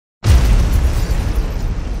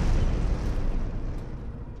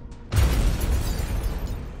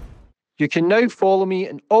You can now follow me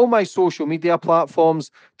on all my social media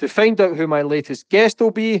platforms to find out who my latest guest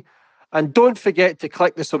will be. And don't forget to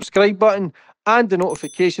click the subscribe button and the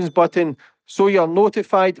notifications button so you're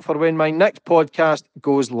notified for when my next podcast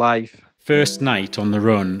goes live. First night on the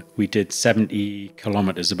run, we did 70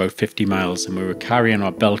 kilometres, about 50 miles, and we were carrying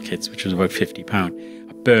our bell kits, which was about 50 pounds.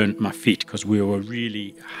 I burned my feet because we were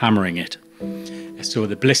really hammering it. So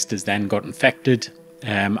the blisters then got infected.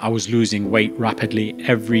 I was losing weight rapidly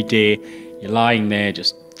every day. You're lying there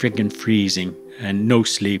just friggin' freezing and no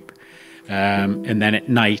sleep. And then at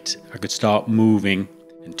night, I could start moving,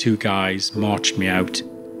 and two guys marched me out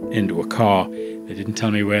into a car. They didn't tell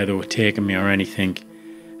me where they were taking me or anything.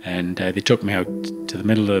 And they took me out to the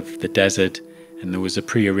middle of the desert, and there was a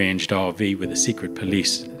pre-arranged RV with a secret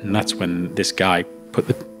police. And that's when this guy put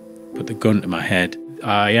the gun to my head.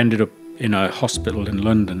 I ended up in a hospital in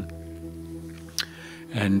London,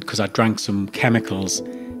 and because I drank some chemicals,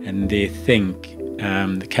 and they think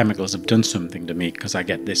the chemicals have done something to me, because I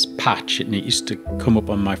get this patch, and it used to come up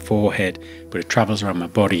on my forehead, but it travels around my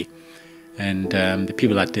body. And the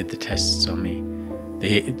people that did the tests on me,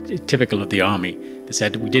 typical of the army, they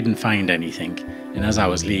said, we didn't find anything. And as I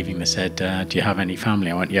was leaving, they said, do you have any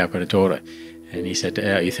family? I went, yeah, I've got a daughter. And he said,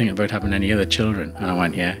 are you thinking about having any other children? And I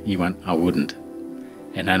went, yeah. He went, I wouldn't.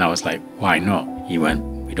 And then I was like, why not? He went,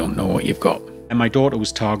 we don't know what you've got. And my daughter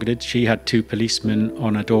was targeted. She had 2 policemen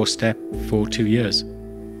on her doorstep for 2 years.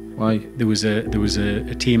 Why? There was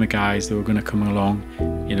a team of guys that were going to come along,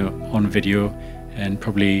 on video, and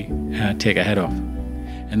probably take her head off.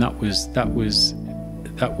 And that was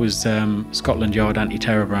Scotland Yard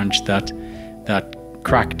anti-terror branch that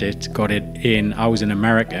cracked it, got it in. I was in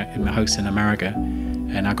America, in my house in America,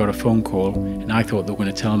 and I got a phone call, and I thought they were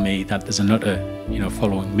going to tell me that there's another,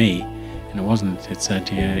 following me. And it wasn't. It said,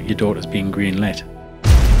 your daughter's being green-lit.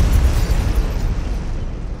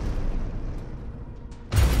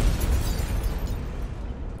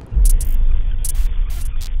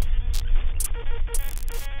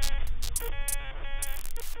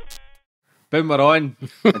 Boom, we're on.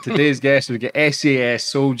 And today's guest, we've got SAS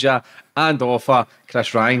Soldier and author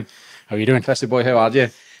Chris Ryan. How are you doing? Chrissy boy, how are you?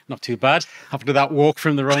 Not too bad. After that walk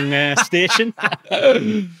from the wrong station.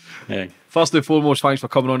 Yeah. First and foremost, thanks for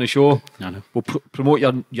coming on the show. I know. We'll promote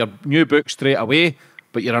your new book straight away,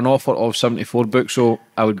 but you're an author of 74 books, so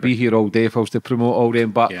I would be here all day if I was to promote all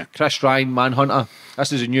them. But yeah. Chris Ryan, Manhunter,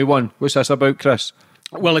 this is a new one. What's this about, Chris?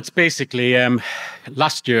 Well, it's basically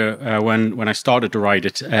last year when I started to write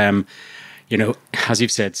it, as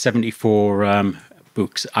you've said, 74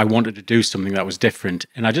 books. I wanted to do something that was different.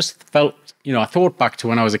 And I just felt, I thought back to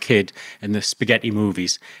when I was a kid and the spaghetti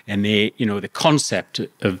movies and the concept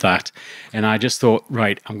of that. And I just thought,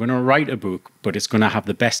 right, I'm going to write a book, but it's going to have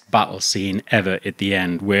the best battle scene ever at the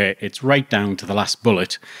end, where it's right down to the last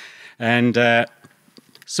bullet. And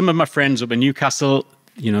some of my friends up in Newcastle,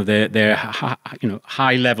 they're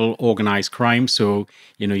high level organized crime. So,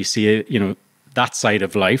 you see, that side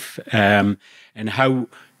of life, and how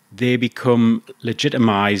they become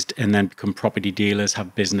legitimized and then become property dealers,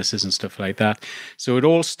 have businesses and stuff like that. So it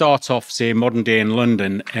all starts off, say, modern day in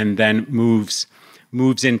London, and then moves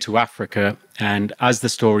into Africa. And as the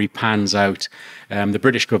story pans out, the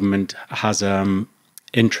British government has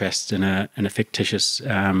interest in a fictitious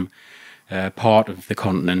part of the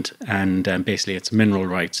continent, and basically it's mineral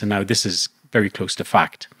rights. And now this is very close to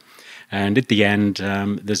fact. And at the end,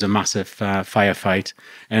 there's a massive firefight.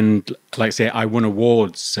 And like I say, I won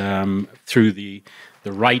awards through the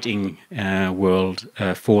writing world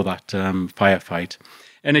for that firefight.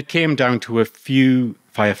 And it came down to a few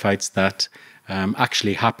firefights that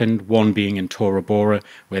actually happened, one being in Tora Bora,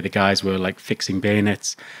 where the guys were like fixing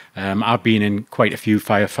bayonets. I've been in quite a few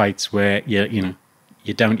firefights where you're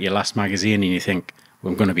down to your last magazine and you think,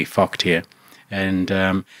 well, I'm going to be fucked here.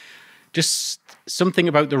 And just something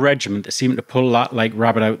about the regiment that seemed to pull that like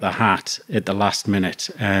rabbit out the hat at the last minute.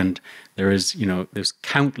 And there's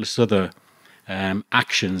countless other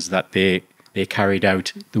actions that they carried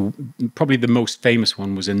out. Probably the most famous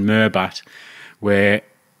one was in Mirbat, where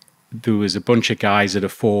there was a bunch of guys at a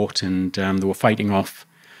fort, and they were fighting off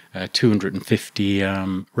 250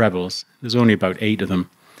 rebels. There's only about 8 of them.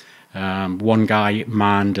 One guy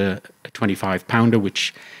manned a 25-pounder,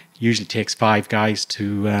 which usually takes 5 guys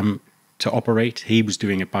to operate. He was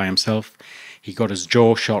doing it by himself. He got his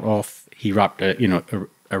jaw shot off. He wrapped a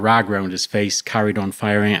rag around his face, carried on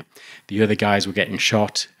firing it. The other guys were getting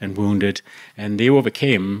shot and wounded, and they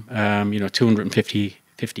overcame 250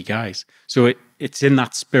 guys. So it's in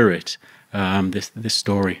that spirit, this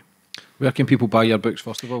story. Where can people buy your books,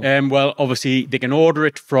 first of all? Well, obviously, they can order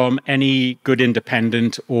it from any good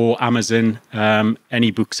independent or Amazon.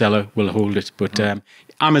 Any bookseller will hold it, but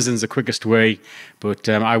Amazon's the quickest way. But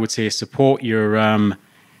I would say support your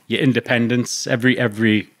independents.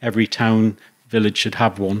 Every town, village should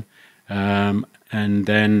have one, and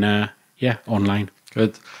then online.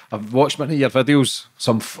 Good. I've watched many of your videos.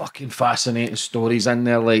 Some fucking fascinating stories in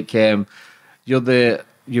there. Like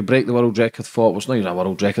you break the world record for, well, it's not even a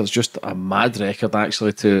world record, it's just a mad record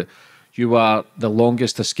actually. You are the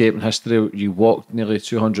longest escape in history. You walked nearly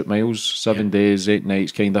 200 miles, 7 days, 8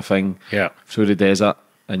 nights kind of thing, through the desert,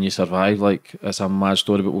 and you survived. Like, it's a mad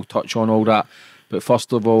story, but we'll touch on all that. But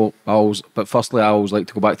firstly, I always like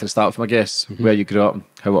to go back to the start with my guests, where you grew up and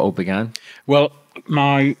how it all began. Well,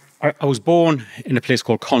 I was born in a place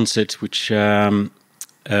called Consett, which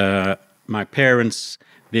my parents,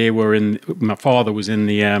 my father was in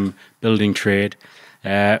the building trade.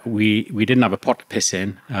 We didn't have a pot to piss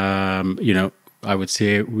in. I would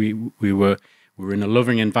say we were in a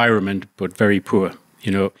loving environment, but very poor.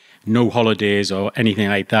 No holidays or anything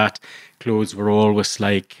like that. Clothes were always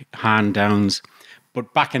like hand downs.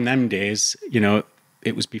 But back in them days,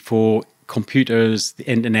 it was before computers, the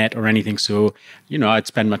internet or anything. So, I'd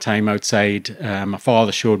spend my time outside. My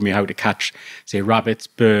father showed me how to catch, say, rabbits,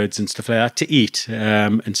 birds and stuff like that to eat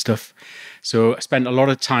and stuff. So I spent a lot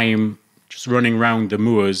of time just running around the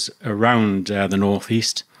moors around the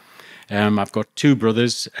northeast. I've got two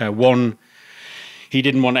brothers. One, he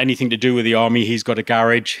didn't want anything to do with the army. He's got a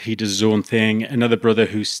garage. He does his own thing. Another brother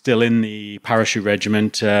who's still in the parachute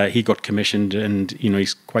regiment. He got commissioned and,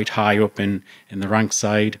 he's quite high up in the rank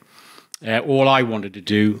side. All I wanted to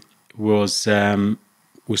do was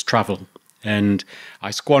travel, and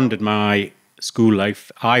I squandered my school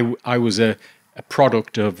life. I was a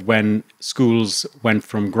product of when schools went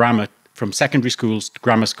from secondary schools to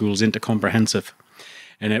grammar schools into comprehensive,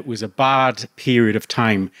 and it was a bad period of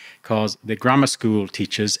time because the grammar school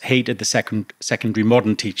teachers hated the secondary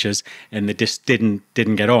modern teachers, and they just didn't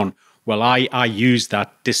get on. Well, I used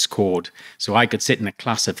that discord, so I could sit in a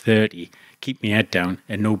class of 30. Keep my head down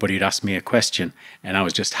and nobody would ask me a question, and I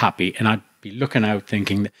was just happy, and I'd be looking out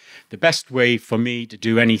thinking that the best way for me to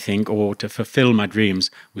do anything or to fulfill my dreams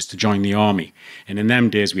was to join the army. And in them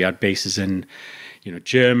days we had bases in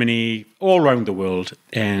Germany, all around the world,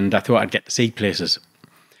 and I thought I'd get to see places.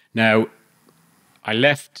 Now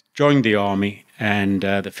I joined the army, and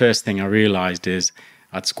the first thing I realized is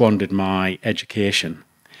I'd squandered my education.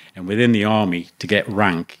 And within the army, to get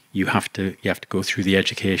rank, you have to go through the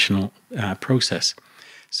educational process.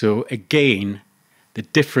 So again, the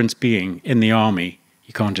difference being in the army,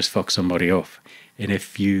 you can't just fuck somebody off. And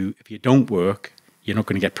if you don't work, you're not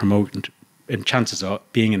going to get promoted. And chances are,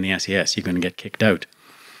 being in the SAS, you're going to get kicked out.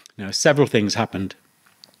 Now, several things happened.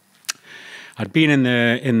 I'd been in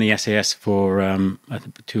the SAS for I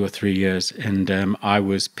think 2 or 3 years, and I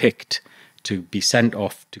was picked to be sent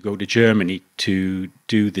off to go to Germany to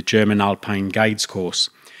do the German Alpine Guides course,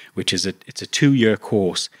 which is it's a 2-year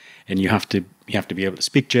course, and you have to be able to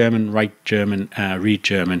speak German, write German, read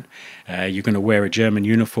German. You're going to wear a German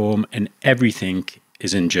uniform, and everything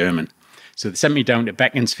is in German. So they sent me down to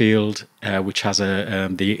Beaconsfield, which has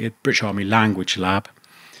the British Army Language Lab.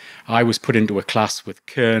 I was put into a class with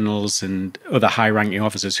colonels and other high-ranking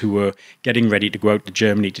officers who were getting ready to go out to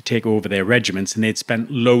Germany to take over their regiments, and they'd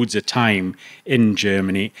spent loads of time in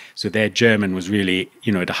Germany, so their German was really,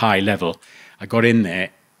 at a high level. I got in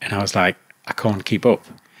there, and I was like, I can't keep up.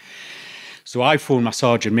 So I phoned my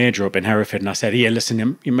sergeant major up in Hereford, and I said, "Here,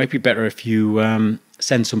 listen, it might be better if you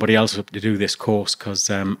send somebody else up to do this course,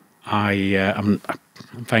 because I'm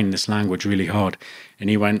finding this language really hard."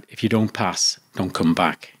 And he went, "If you don't pass, don't come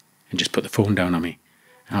back," and just put the phone down on me.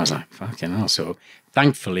 And I was like, fucking hell. So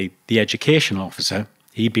thankfully, the education officer,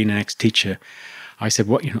 he'd been an ex-teacher, I said,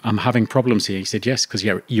 "What? I'm having problems here." He said, "Yes, because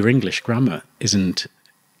your English grammar is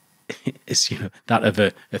that of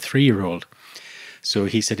a 3-year-old. So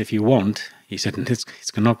he said, "If you want," he said,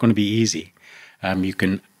 "it's not going to be easy. You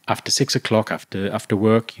can, after 6 o'clock, after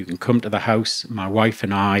work, you can come to the house. My wife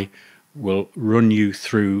and I will run you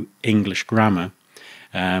through English grammar.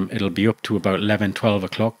 It'll be up to about 11, 12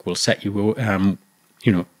 o'clock. We'll set you,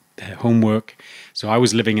 homework." So I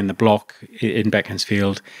was living in the block in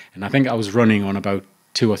Beaconsfield, and I think I was running on about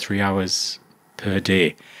 2 or 3 hours per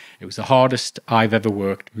day. It was the hardest I've ever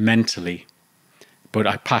worked mentally, but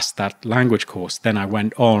I passed that language course. Then I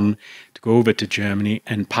went on to go over to Germany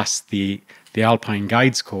and pass the Alpine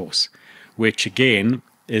Guides course, which again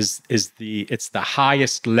it's the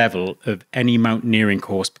highest level of any mountaineering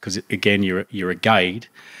course, because again you're a guide.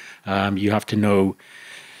 You have to know,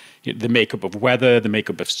 the makeup of weather, the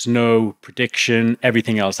makeup of snow, prediction,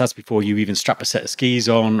 everything else. That's before you even strap a set of skis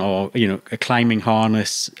on, or a climbing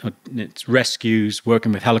harness. It's rescues,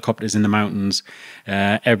 working with helicopters in the mountains,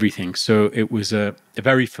 everything. So it was a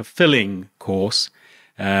very fulfilling course.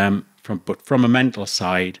 But from a mental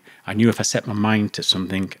side, I knew if I set my mind to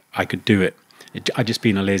something, I could do it. I'd just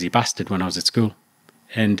been a lazy bastard when I was at school,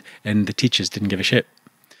 and the teachers didn't give a shit.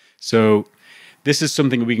 So this is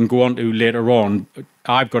something we can go on to later on.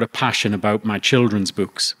 I've got a passion about my children's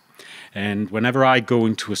books. And whenever I go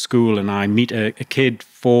into a school and I meet a kid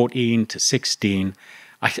 14 to 16,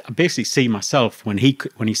 I basically see myself when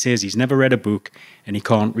he says he's never read a book and he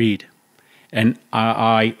can't read. And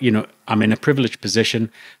I'm in a privileged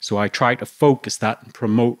position, so I try to focus that and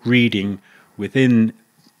promote reading within,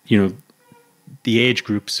 the age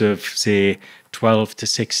groups of, say, 12 to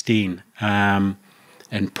 16.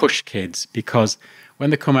 And push kids, because when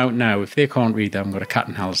they come out now, if they can't read, they haven't got a cat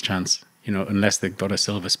in hell's chance, unless they've got a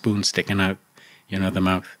silver spoon sticking out, the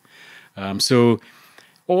mouth. So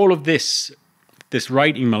all of this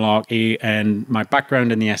writing malarkey and my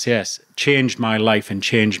background in the SAS changed my life and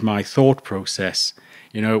changed my thought process.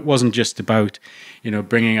 It wasn't just about,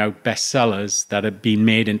 bringing out bestsellers that had been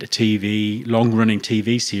made into TV, long-running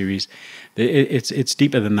TV series. It's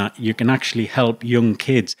deeper than that. You can actually help young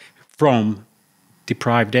kids from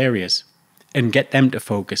deprived areas and get them to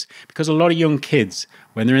focus, because a lot of young kids,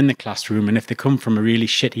 when they're in the classroom, and if they come from a really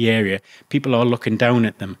shitty area, people are looking down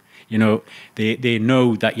at them. They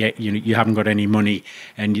know that you haven't got any money,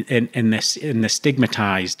 and they're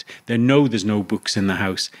stigmatized. They know there's no books in the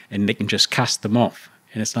house, and they can just cast them off.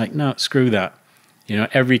 And it's like, no, screw that.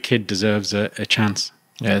 Every kid deserves a chance.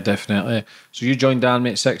 Yeah, definitely. So you joined the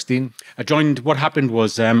army at 16? I joined. What happened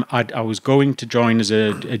was I was going to join as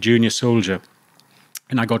a junior soldier,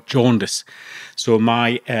 and I got jaundice. So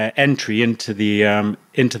my entry into the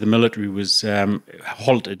military was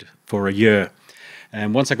halted for a year.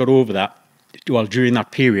 And once I got over that, during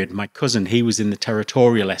that period, my cousin, he was in the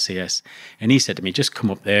territorial SAS, and he said to me, just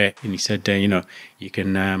come up there. And he said, you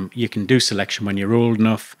can do selection when you're old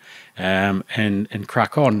enough, and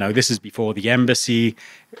crack on. Now, this is before the embassy,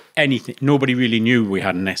 anything. Nobody really knew we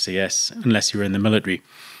had an SAS unless you were in the military.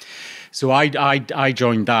 So I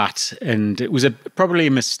joined that, and it was probably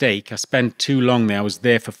a mistake. I spent too long there. I was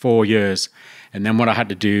there for 4 years. And then what I had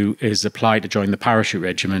to do is apply to join the parachute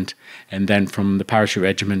regiment, and then from the parachute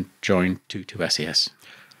regiment, join to SAS.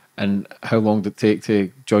 And how long did it take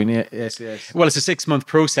to join the SAS? Well, it's a 6-month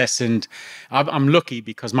process, and I'm lucky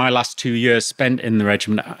because my last 2 years spent in the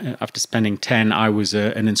regiment, after spending 10, I was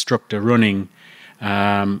an instructor running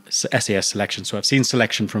SAS selection. So I've seen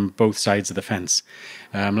selection from both sides of the fence.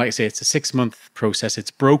 Like I say, it's a 6-month process.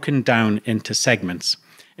 It's broken down into segments,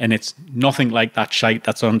 and it's nothing like that shite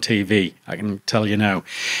that's on TV. I can tell you now.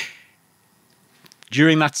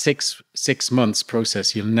 During that six months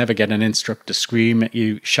process, you'll never get an instructor scream at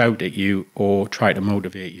you, shout at you, or try to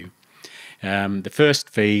motivate you. The first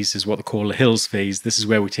phase is what they call the hills phase. This is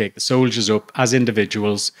where we take the soldiers up as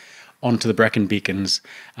individuals onto the Brecon Beacons,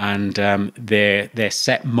 and their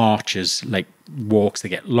set marches, like walks, they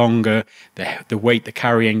get longer, the weight they're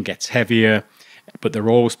carrying gets heavier, but they're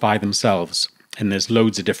always by themselves, and there's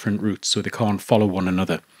loads of different routes, so they can't follow one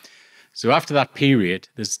another. So after that period,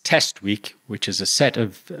 there's test week, which is a set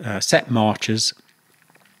of set marches,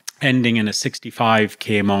 ending in a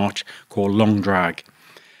 65k march called long drag.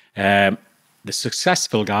 The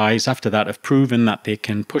successful guys after that have proven that they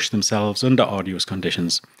can push themselves under arduous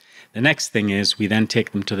conditions. The next thing is we then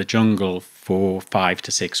take them to the jungle for 5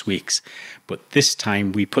 to 6 weeks. But this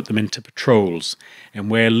time we put them into patrols, and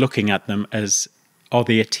we're looking at them as, are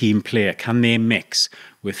they a team player? Can they mix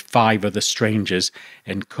with 5 other strangers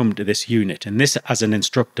and come to this unit? And this, as an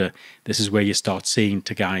instructor, this is where you start seeing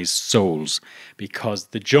to guys' souls, because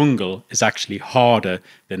the jungle is actually harder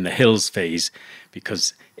than the hills phase,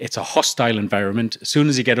 because it's a hostile environment. As soon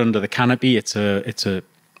as you get under the canopy, it's a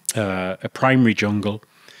primary jungle.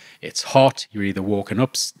 It's hot. You're either walking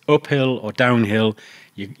uphill or downhill.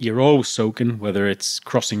 You're always soaking, whether it's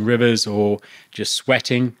crossing rivers or just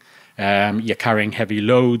sweating. You're carrying heavy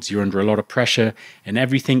loads. You're under a lot of pressure, and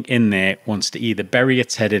everything in there wants to either bury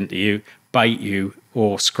its head into you, bite you,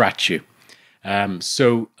 or scratch you.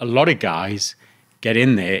 So a lot of guys get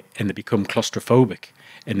in there and they become claustrophobic,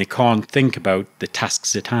 and they can't think about the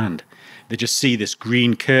tasks at hand. They just see this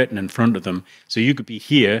green curtain in front of them. So you could be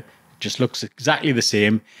here, just looks exactly the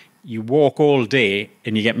same. You walk all day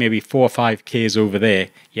and you get maybe 4 or 5 Ks over there.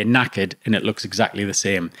 You're knackered and it looks exactly the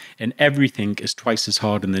same. And everything is twice as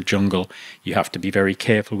hard in the jungle. You have to be very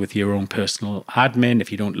careful with your own personal admin.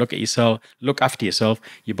 If you don't look after yourself,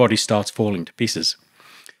 your body starts falling to pieces.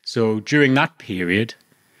 So during that period,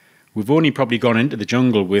 we've only probably gone into the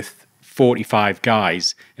jungle with 45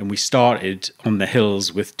 guys, and we started on the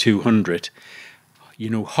hills with 200. You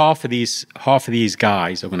know, half of these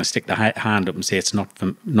guys are going to stick their hand up and say it's not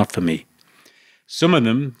for me. Some of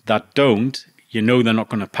them that don't, you know, they're not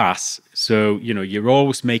going to pass. So, you know, you're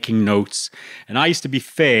always making notes. And I used to be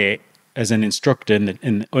fair as an instructor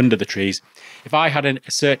in under the trees. If I had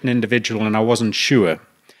a certain individual and I wasn't sure,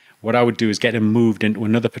 what I would do is get him moved into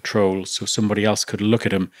another patrol so somebody else could look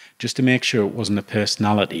at him, just to make sure it wasn't a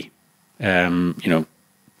personality,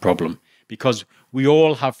 problem. Because we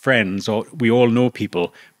all have friends, or we all know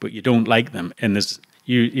people, but you don't like them, and there's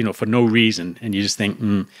you know, for no reason, and you just think,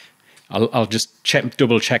 I'll just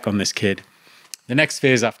double check on this kid. The next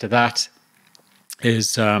phase after that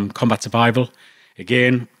is combat survival.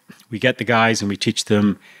 Again, we get the guys and we teach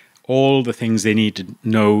them all the things they need to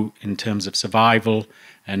know in terms of survival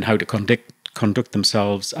and how to conduct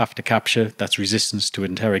themselves after capture. That's resistance to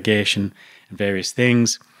interrogation and various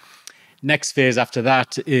things. Next phase after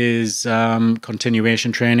that is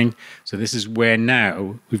continuation training. So this is where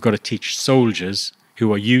now we've got to teach soldiers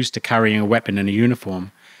who are used to carrying a weapon in a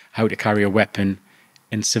uniform how to carry a weapon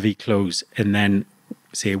in civvy clothes, and then,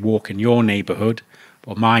 say, walk in your neighbourhood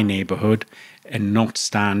or my neighbourhood and not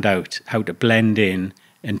stand out, how to blend in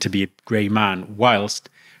and to be a grey man whilst,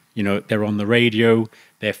 you know, they're on the radio,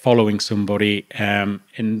 they're following somebody, and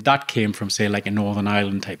that came from, say, like a Northern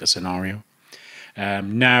Ireland type of scenario.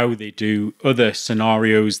 Now they do other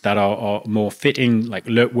scenarios that are more fitting, like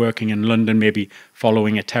working in London, maybe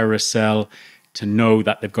following a terrorist cell, to know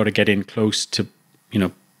that they've got to get in close to, you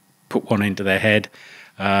know, put one into their head.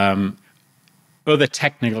 Other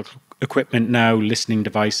technical equipment now, listening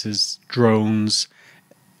devices, drones,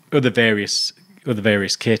 other various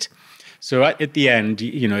kit. So at the end,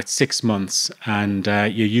 you know, it's 6 months, and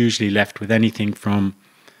you're usually left with anything from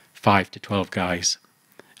 5 to 12 guys.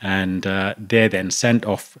 And they're then sent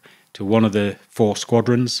off to one of the 4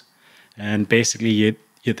 squadrons. And basically,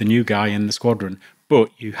 you're the new guy in the squadron.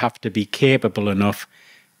 But you have to be capable enough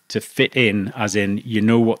to fit in, as in, you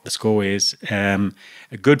know what the score is. A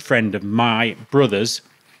good friend of my brother's,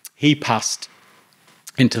 he passed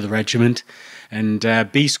into the regiment,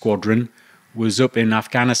 and B Squadron was up in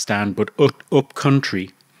Afghanistan, but up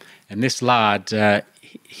country. And this lad,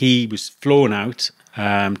 he was flown out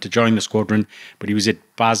to join the squadron, but he was at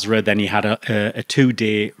Basra. Then he had a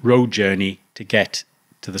 2-day road journey to get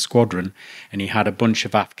to the squadron, and he had a bunch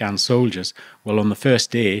of Afghan soldiers. Well, on the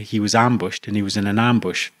first day, he was ambushed, and he was in an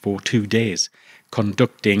ambush for 2 days,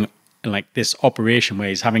 conducting like this operation where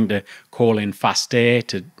he's having to call in fast air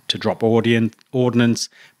to drop ordnance,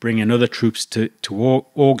 bring in other troops to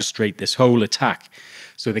orchestrate this whole attack.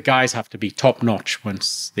 So the guys have to be top notch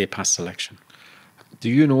once they pass selection. Do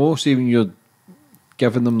you know, see, when you're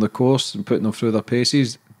giving them the course and putting them through their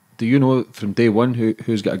paces, do you know from day one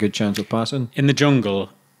who's got a good chance of passing? In the jungle,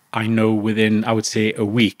 I know within, I would say, a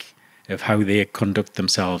week of how they conduct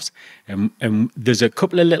themselves. And there's a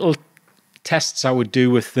couple of little tests I would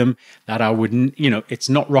do with them that I wouldn't, you know, it's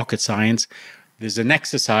not rocket science. There's an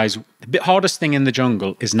exercise. The hardest thing in the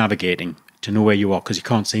jungle is navigating, to know where you are, because you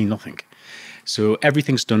can't see nothing. So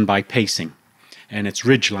everything's done by pacing, and it's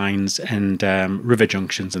ridge lines and river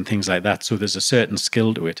junctions and things like that. So there's a certain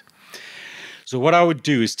skill to it. So what I would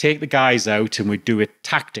do is take the guys out, and we'd do it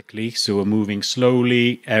tactically. So we're moving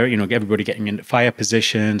slowly, you know, everybody getting into fire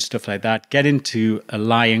position, stuff like that, get into a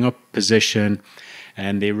lying up position,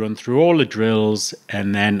 and they run through all the drills.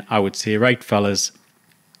 And then I would say, right, fellas,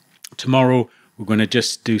 tomorrow we're going to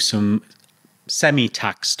just do some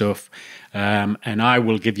semi-tac stuff, and I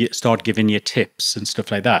will start giving you tips and stuff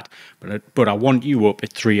like that. But I want you up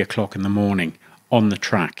at 3 o'clock in the morning on the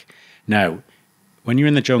track. Now, when you're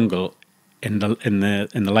in the jungle, and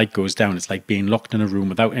the light goes down, it's like being locked in a room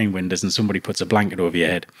without any windows, and somebody puts a blanket over your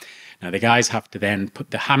head. Now the guys have to then put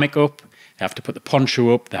the hammock up, they have to put the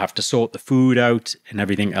poncho up, they have to sort the food out and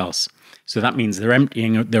everything else. So that means they're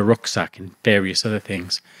emptying their rucksack and various other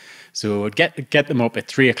things. So I'd get them up at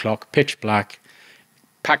 3 o'clock, pitch black,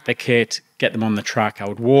 pack the kit, get them on the track. I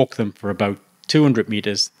would walk them for about 200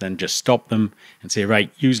 meters, then just stop them and say, right,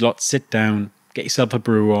 you lot sit down, get yourself a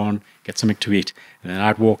brew on, get something to eat. And then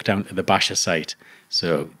I'd walk down to the basher site.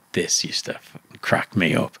 So this used to crack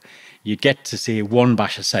me up. You get to say one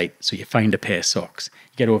basher site, so you find a pair of socks.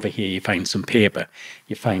 You get over here, you find some paper,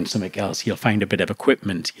 you find something else, you'll find a bit of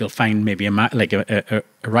equipment, you'll find maybe a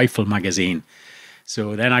rifle magazine.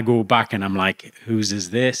 So then I go back and I'm like, whose is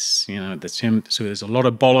this? You know, that's him. So there's a lot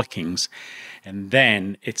of bollockings. And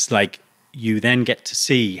then it's like, you then get to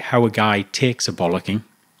see how a guy takes a bollocking,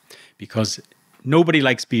 because nobody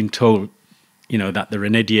likes being told, you know, that they're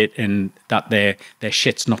an idiot and that their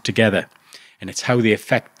shit's not together. And it's how they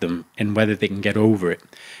affect them and whether they can get over it.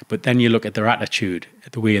 But then you look at their attitude,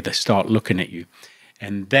 the way they start looking at you.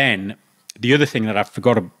 And then the other thing that I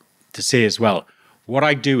forgot to say as well, what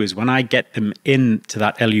I do is when I get them into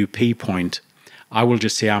that LUP point, I will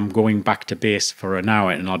just say I'm going back to base for an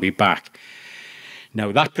hour and I'll be back.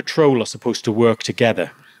 Now, that patrol are supposed to work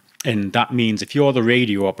together. And that means if you're the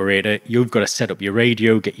radio operator, you've got to set up your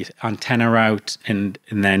radio, get your antenna out, and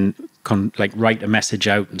then like write a message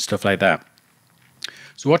out and stuff like that.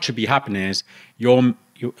 So what should be happening is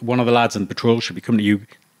one of the lads on patrol should be coming to you,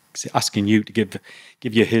 asking you to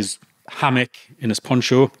give you his hammock and his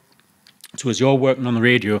poncho. So as you're working on the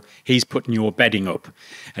radio, he's putting your bedding up.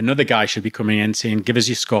 Another guy should be coming in saying, give us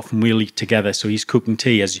your scoff and we'll eat together. So he's cooking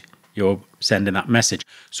tea as you're sending that message.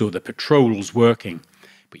 So the patrol's working.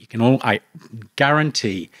 But I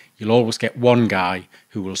guarantee you'll always get one guy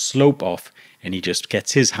who will slope off and he just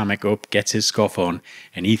gets his hammock up, gets his scoff on,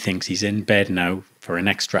 and he thinks he's in bed now for an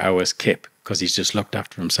extra hour's kip because he's just looked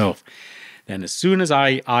after himself. Then as soon as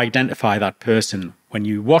I identify that person, when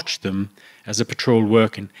you watch them as a patrol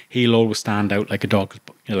working, he'll always stand out like a dog's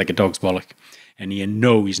bollock. And you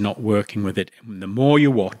know he's not working with it. And the more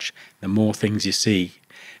you watch, the more things you see.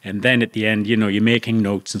 And then at the end, you know, you're making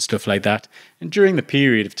notes and stuff like that. And during the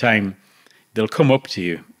period of time, they'll come up to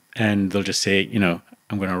you and they'll just say, you know,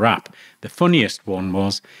 I'm going to rap. The funniest one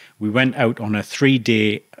was we went out on a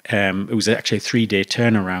 3-day, it was actually a 3-day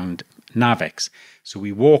turnaround Navex. So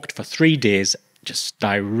we walked for 3 days just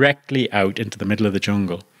directly out into the middle of the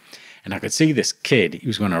jungle. And I could see this kid, he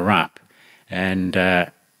was going to rap. And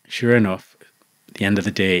sure enough, at the end of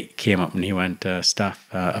the day, he came up and he went, Staff,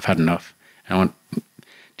 I've had enough. And I went,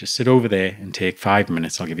 just sit over there and take 5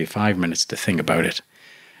 minutes. I'll give you 5 minutes to think about it.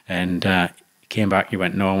 And he came back, he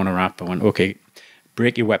went, no, I want to rap. I went, okay,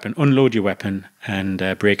 break your weapon, unload your weapon and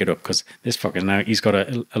break it up. Because this fucker now, he's got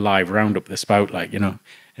a live round up the spout, like, you know,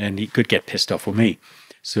 and he could get pissed off with me.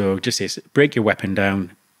 So just say, break your weapon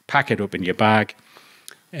down, pack it up in your bag.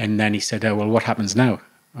 And then he said, oh, well, what happens now?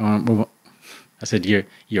 I said,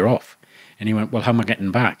 you're off. And he went, well, how am I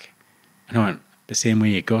getting back? And I went, the same way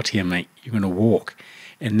you got here, mate, you're going to walk.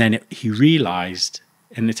 And then he realised,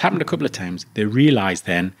 and it's happened a couple of times, they realised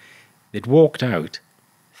then they'd walked out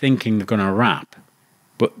thinking they're going to rap,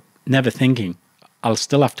 but never thinking, I'll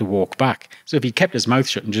still have to walk back. So if he kept his mouth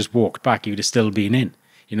shut and just walked back, he would have still been in.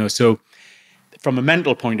 You know, so from a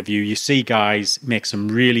mental point of view, you see guys make some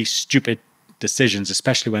really stupid decisions,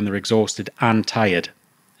 especially when they're exhausted and tired.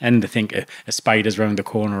 And they think a spider's around the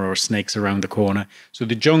corner or a snake's around the corner. So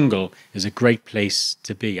the jungle is a great place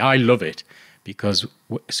to be. I love it because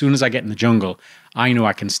as soon as I get in the jungle, I know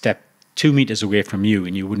I can step 2 meters away from you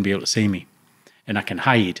and you wouldn't be able to see me. And I can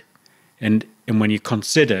hide. And when you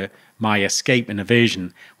consider my escape and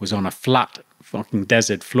evasion was on a flat fucking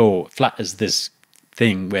desert floor, flat as this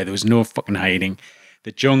thing where there was no fucking hiding.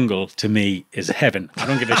 The jungle to me is heaven. I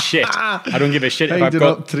don't give a shit. I don't give a shit if I've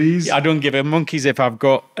got trees. I don't give a monkeys if I've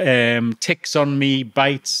got ticks on me,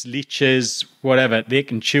 bites, leeches, whatever. They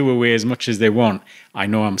can chew away as much as they want. I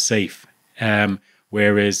know I'm safe.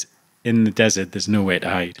 Whereas in the desert, there's nowhere to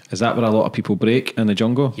hide. Is that where a lot of people break in the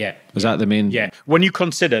jungle? Yeah. Is that the main? Yeah. When you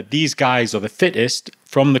consider these guys are the fittest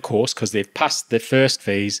from the course because they've passed the first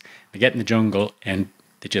phase, they get in the jungle and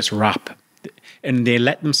they just rap. And they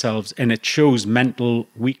let themselves, and it shows mental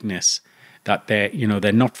weakness that they're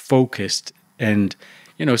not focused, and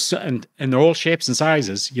and they're all shapes and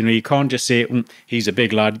sizes. You know, you can't just say he's a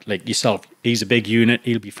big lad like yourself. He's a big unit.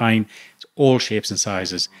 He'll be fine. It's all shapes and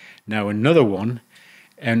sizes. Now another one,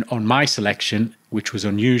 and on my selection, which was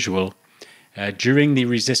unusual, during the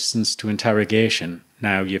resistance to interrogation.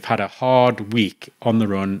 Now you've had a hard week on the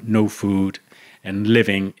run, no food, and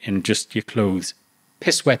living in just your clothes,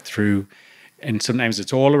 piss wet through. And sometimes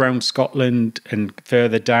it's all around Scotland and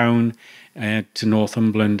further down to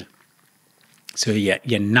Northumberland. So you're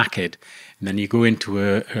knackered. And then you go into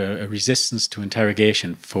a resistance to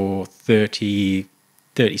interrogation for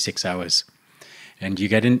 36 hours. And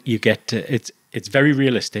it's very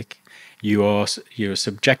realistic. You're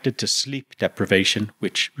subjected to sleep deprivation,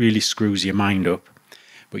 which really screws your mind up.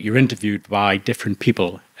 But you're interviewed by different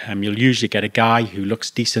people. You'll usually get a guy who looks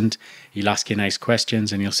decent. He'll ask you nice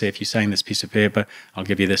questions and he'll say, if you sign this piece of paper, I'll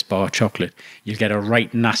give you this bar of chocolate. You'll get a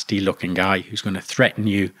right nasty looking guy who's going to threaten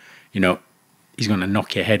you. You know, he's going to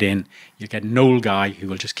knock your head in. You'll get an old guy who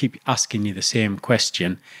will just keep asking you the same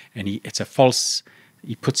question. And he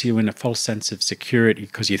puts you in a false sense of security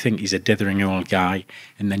because you think he's a dithering old guy.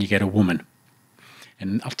 And then you get a woman.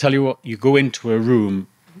 And I'll tell you what, you go into a room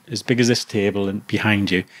as big as this table and behind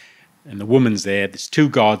you, and the woman's there's 2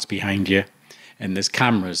 guards behind you, and there's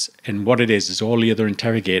cameras, and what it is all the other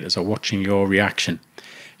interrogators are watching your reaction,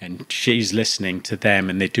 and she's listening to them,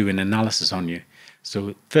 and they do an analysis on you.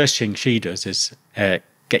 So first thing she does is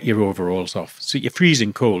get your overalls off. So you're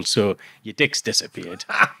freezing cold, so your dick's disappeared.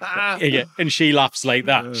 And she laughs like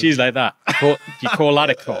that. She's like that. You call that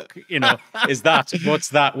a cock? You know, is that, what's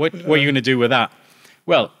that? What are you going to do with that?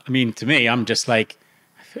 Well, I mean, to me, I'm just like,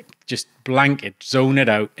 just blanket, zone it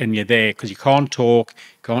out, and you're there, because you can't talk,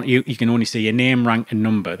 you can only say your name, rank, and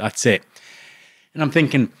number. That's it. And I'm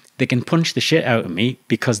thinking, they can punch the shit out of me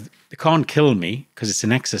because they can't kill me because it's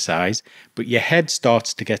an exercise, but your head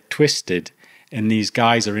starts to get twisted, and these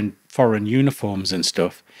guys are in foreign uniforms and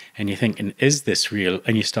stuff, and you're thinking, is this real?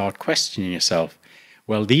 And you start questioning yourself.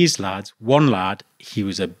 Well, these lads, one lad, he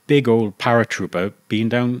was a big old paratrooper, being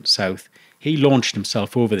down south, he launched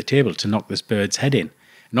himself over the table to knock this bird's head in.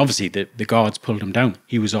 And obviously the guards pulled him down.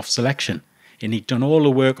 He was off selection. And he'd done all the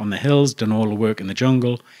work on the hills, done all the work in the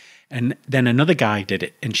jungle. And then another guy did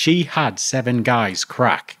it. And she had 7 guys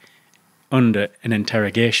crack under an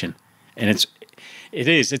interrogation. And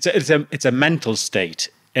it's a mental state.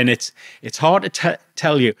 And it's hard to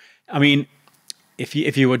tell you. I mean,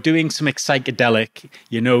 if you were doing something psychedelic,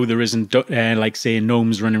 you know, there isn't like, say,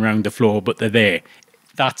 gnomes running around the floor, but they're there.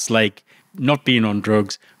 That's like not being on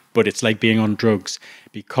drugs, but it's like being on drugs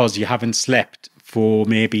because you haven't slept for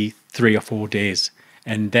maybe 3 or 4 days.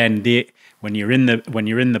 And then when you're in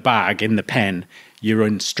the bag, in the pen, you're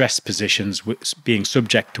in stress positions, being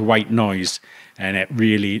subject to white noise, and it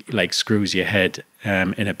really like screws your head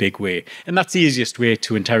in a big way. And that's the easiest way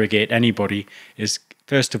to interrogate anybody is,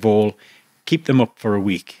 first of all, keep them up for a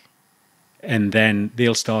week. And then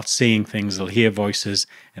they'll start seeing things, they'll hear voices,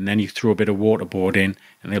 and then you throw a bit of waterboard in,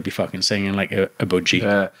 and they'll be fucking singing like a budgie.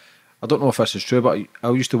 Yeah. I don't know if this is true, but I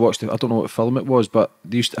used to watch I don't know what film it was, but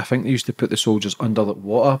I think they used to put the soldiers under the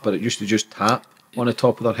water, but it used to just tap on the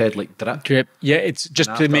top of their head like drip. Yeah, it's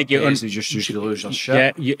just to make you... They just usually lose their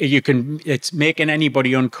shit. Yeah, you can... It's making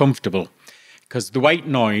anybody uncomfortable, because the white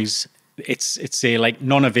noise... It's say like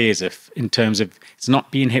non-evasive in terms of it's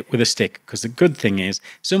not being hit with a stick, because the good thing is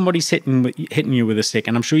somebody's hitting you with a stick,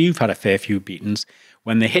 and I'm sure you've had a fair few beatings.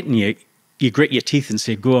 When they're hitting you, you grit your teeth and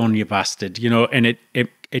say, "Go on, you bastard," you know, and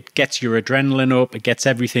it gets your adrenaline up, it gets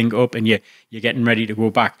everything up, and you're getting ready to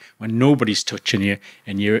go back. When nobody's touching you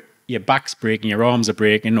and your back's breaking, your arms are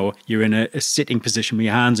breaking, or you're in a sitting position with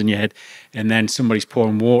your hands on your head, and then somebody's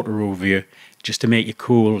pouring water over you just to make you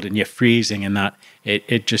cold, and you're freezing, and that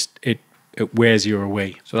it wears you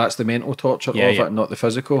away. So that's the mental torture of it, not the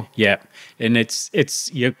physical. Yeah, and it's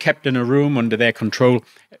you're kept in a room under their control.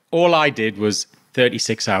 All I did was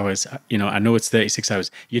 36 hours. You know, I know it's 36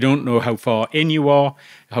 hours. You don't know how far in you are,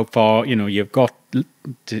 how far, you know, you've got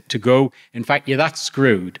to go. In fact, you're that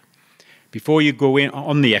screwed before you go in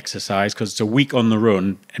on the exercise, because it's a week on the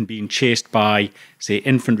run and being chased by, say,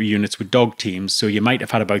 infantry units with dog teams. So you might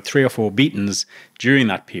have had about 3 or 4 beatings during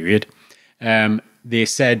that period. They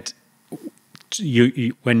said,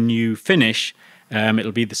 when you finish,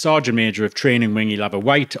 it'll be the sergeant major of training wing. He'll have a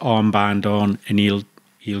white armband on, and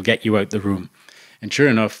he'll get you out the room. And sure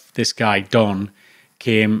enough, this guy Don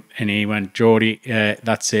came and he went, "Geordie,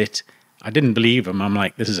 that's it." I didn't believe him. I'm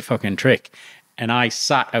like, this is a fucking trick. And I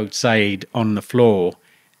sat outside on the floor,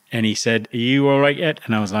 and he said, "Are you all right yet?"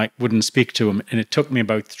 And I was like, wouldn't speak to him. And it took me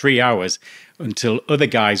about 3 hours until other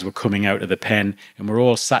guys were coming out of the pen, and we're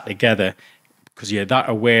all sat together, because you're that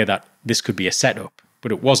aware that this could be a setup,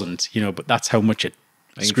 but it wasn't, you know, but that's how much it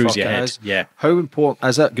screws your head. Yeah. How important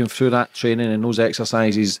is it going through that training and those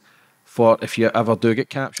exercises for if you ever do get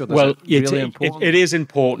captured? Well, really important? It is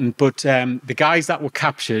important, but the guys that were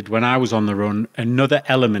captured when I was on the run, another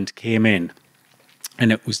element came in,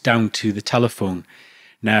 and it was down to the telephone.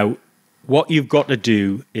 Now, what you've got to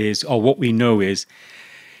do is, or what we know is,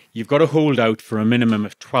 you've got to hold out for a minimum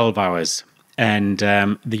of 12 hours. And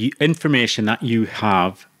the information that you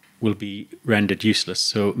have will be rendered useless.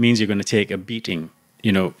 So it means you're going to take a beating,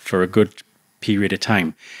 you know, for a good period of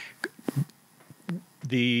time.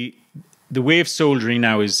 The way of soldiering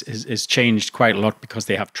now is changed quite a lot, because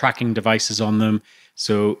they have tracking devices on them.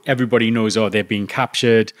 So everybody knows, oh, they're being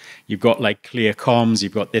captured. You've got like clear comms,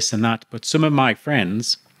 you've got this and that. But some of my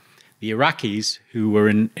friends, the Iraqis who were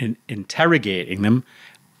interrogating them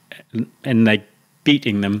and like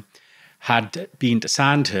beating them, had been to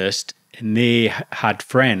Sandhurst, and they had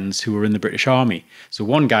friends who were in the British Army. So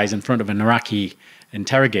one guy's in front of an Iraqi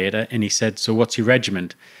interrogator, and he said, "So what's your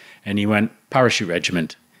regiment?" And he went, "Parachute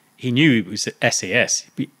Regiment." He knew it was SAS,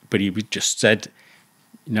 but he just said,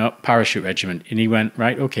 "No, Parachute Regiment." And he went,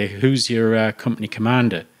 "Right, okay, who's your company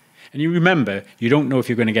commander?" And you remember, you don't know if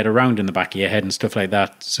you're going to get a round in the back of your head and stuff like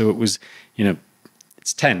that. So it was, you know,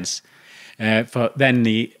 it's tense. For then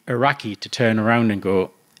the Iraqi to turn around and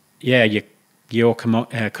go, yeah, your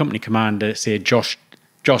company commander, say Josh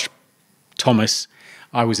Thomas,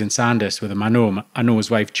 I was in Sandhurst with him. I know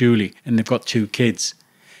his wife Julie, and they've got 2 kids.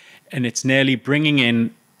 And it's nearly bringing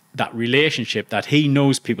in that relationship that he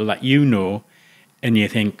knows people that you know, and you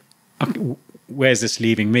think, okay, where's this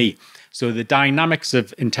leaving me? So the dynamics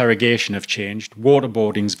of interrogation have changed.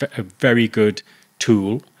 Waterboarding's a very good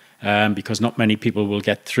tool because not many people will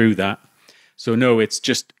get through that. So no, it's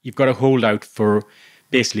just, you've got to hold out for,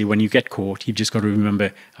 basically when you get caught, you've just got to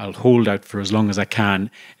remember, I'll hold out for as long as I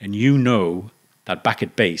can. And you know that back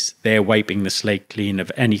at base, they're wiping the slate clean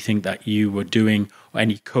of anything that you were doing, or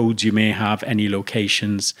any codes you may have, any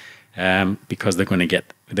locations, because they're going to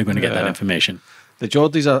get that information. The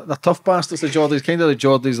Geordies they're tough bastards. The Geordies, kind of the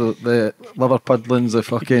Geordies, the Liverpudlians, the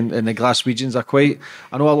fucking, and the Glaswegians are quite.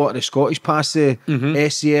 I know a lot of the Scottish pass the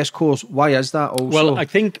SAS course. Why is that? Also, well, I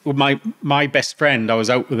think my best friend, I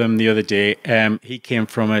was out with him the other day. He came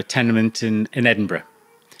from a tenement in Edinburgh,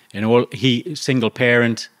 and he single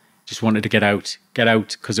parent, just wanted to get out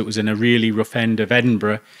because it was in a really rough end of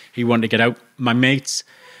Edinburgh. He wanted to get out. My mates.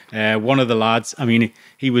 One of the lads, I mean,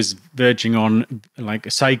 he was verging on like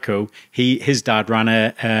a psycho. His dad ran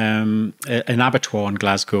an abattoir in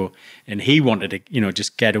Glasgow, and he wanted to,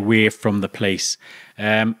 just get away from the place.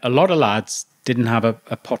 A lot of lads didn't have a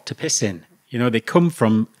pot to piss in. They come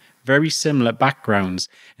from very similar backgrounds,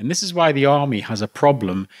 and this is why the army has a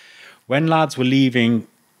problem. When lads were leaving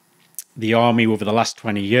the army over the last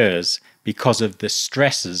 20 years, because of the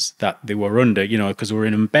stresses that they were under, because we were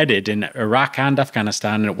embedded in Iraq and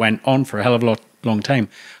Afghanistan, and it went on for a hell of a long time.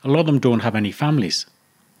 A lot of them don't have any families.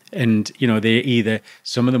 And,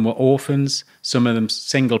 some of them were orphans, some of them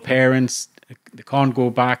single parents, they can't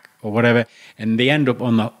go back or whatever, and they end up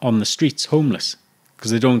on the streets homeless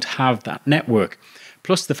because they don't have that network.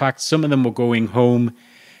 Plus the fact some of them were going home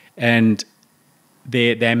and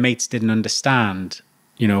their mates didn't understand,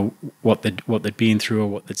 what they'd been through or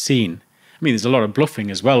what they'd seen. I mean, there's a lot of bluffing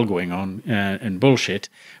as well going on and bullshit.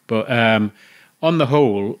 But on the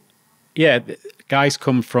whole, yeah, guys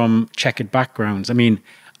come from checkered backgrounds. I mean,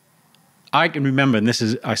 I can remember,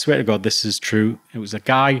 and I swear to God, this is true. It was a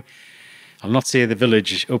guy, I'll not say the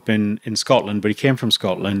village up in Scotland, but he came from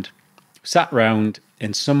Scotland, sat round,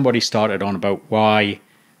 and somebody started on about why,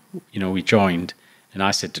 we joined. And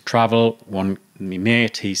I said to travel. My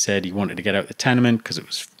mate, he said he wanted to get out the tenement because it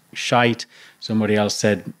was shite. Somebody else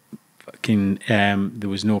said there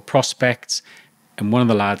was no prospects. And one of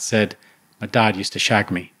the lads said, my dad used to shag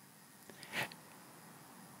me.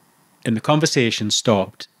 And the conversation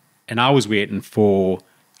stopped, and I was waiting for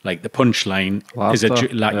like the punchline as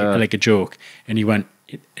like a joke. And he went,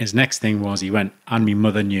 his next thing was, and my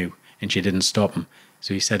mother knew, and she didn't stop him.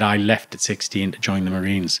 So he said, I left at 16 to join the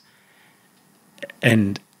Marines.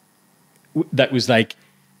 And that was like,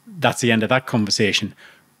 that's the end of that conversation.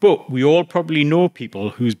 But we all probably know people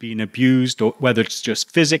who's been abused, or whether it's just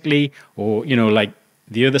physically or, like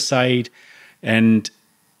the other side. And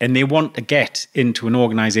they want to get into an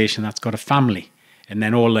organization that's got a family, and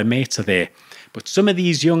then all their mates are there. But some of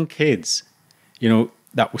these young kids,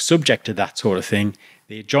 that were subject to that sort of thing,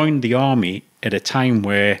 they joined the army at a time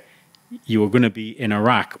where you were going to be in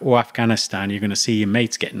Iraq or Afghanistan, you're going to see your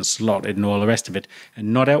mates getting slaughtered and all the rest of it.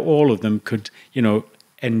 And not all of them could,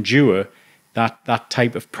 endure that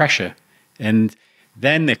type of pressure. And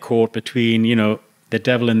then they're caught between, the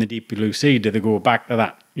devil in the deep blue sea. Do they go back to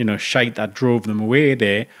that, shite that drove them away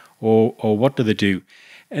there, or what do they do?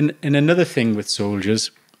 And another thing with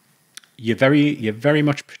soldiers, you're very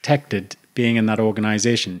much protected being in that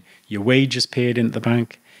organization. Your wage is paid into the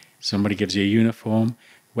bank. Somebody gives you a uniform.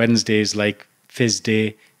 Wednesday's like fizz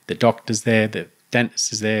day. The doctor's there. The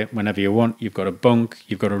dentist is there whenever you want. You've got a bunk.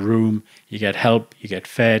 You've got a room. You get help. You get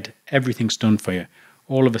fed. Everything's done for you.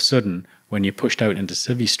 All of a sudden, when you're pushed out into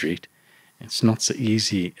Civvy Street, it's not so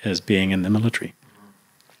easy as being in the military.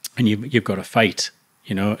 And you've got to fight,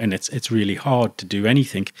 and it's really hard to do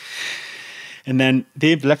anything. And then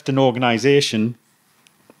they've left an organization,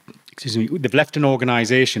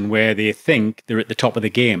 where they think they're at the top of the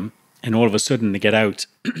game, and all of a sudden they get out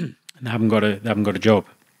and they haven't got a job,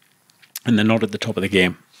 and they're not at the top of the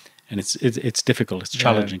game, and it's difficult. It's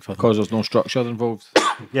challenging for them because there's no structure involved.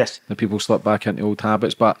 Yes, and people slip back into old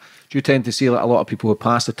habits. But do you tend to see that a lot of people who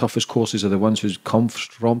pass the toughest courses are the ones who's come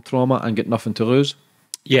from trauma and get nothing to lose?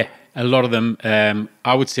 Yeah, a lot of them.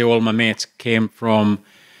 I would say all my mates came from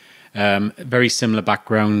very similar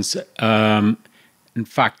backgrounds. In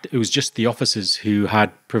fact, it was just the officers who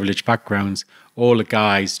had privileged backgrounds. All the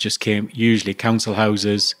guys just came, usually council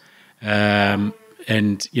houses,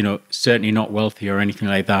 and certainly not wealthy or anything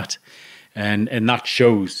like that, and that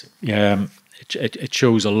shows. It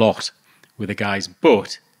shows a lot with the guys,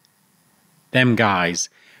 but them guys,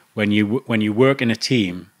 when you work in a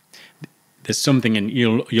team, there's something, and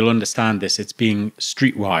you'll understand this. It's being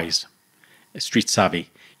streetwise, street savvy.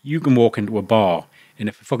 You can walk into a bar, and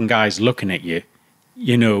if a fucking guy's looking at you,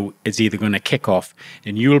 it's either going to kick off,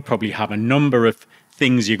 and you'll probably have a number of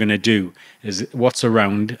things you're going to do. Is what's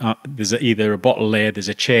around. There's either a bottle there, there's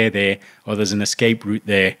a chair there, or there's an escape route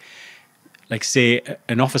there. Like, say,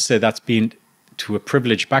 an officer that's been to a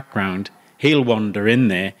privileged background, he'll wander in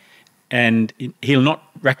there, and he'll not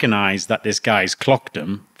recognize that this guy's clocked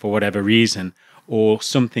him for whatever reason, or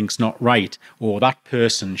something's not right, or that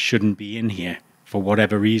person shouldn't be in here for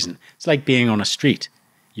whatever reason. It's like being on a street.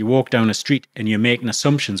 You walk down a street and you're making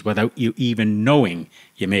assumptions without you even knowing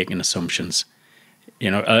you're making assumptions.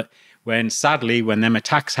 When them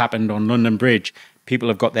attacks happened on London Bridge, people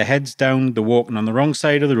have got their heads down, they're walking on the wrong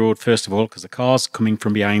side of the road, first of all, because the car's coming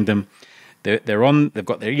from behind them. They've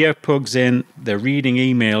got their ear plugs in, they're reading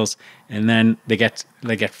emails, and then they get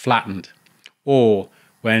flattened. Or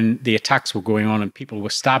when the attacks were going on and people were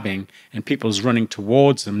stabbing and people's running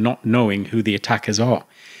towards them, not knowing who the attackers are.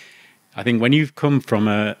 I think when you've come from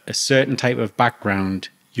a certain type of background,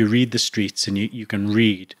 you read the streets and you can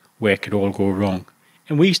read where it could all go wrong.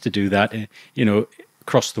 And we used to do that,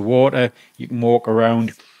 across the water, you can walk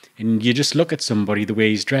around and you just look at somebody the way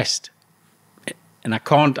he's dressed. And I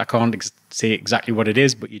can't say exactly what it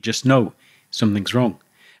is, but you just know something's wrong.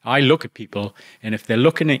 I look at people, and if they're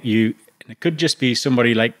looking at you, and it could just be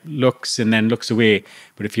somebody like looks and then looks away,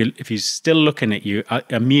 but if he's still looking at you, I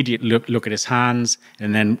immediately look at his hands,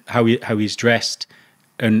 and then how he's dressed,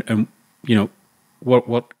 and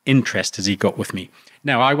what interest has he got with me.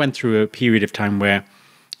 Now, I went through a period of time where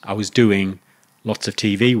I was doing lots of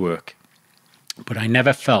TV work, but I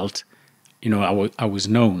never felt, I was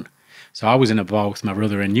known. So I was in a bar with my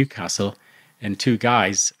brother in Newcastle, and two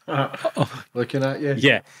guys looking at you.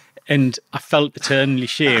 Yeah, and I felt eternally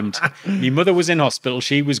shamed. My mother was in hospital;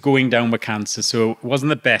 she was going down with cancer, so it wasn't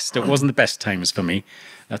the best. It wasn't the best times for me.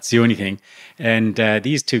 That's the only thing. And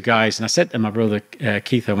these two guys, and I said to my brother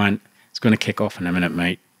Keith, I went, "It's going to kick off in a minute,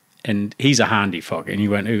 mate." And he's a handy fuck, and he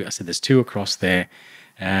went, "Ooh," I said, "There's two across there,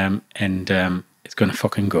 and it's going to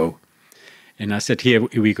fucking go." And I said, here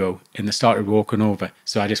we go. And they started walking over.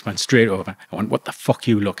 So I just went straight over. I went, "What the fuck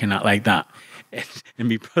are you looking at like that?" And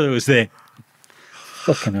my brother was there.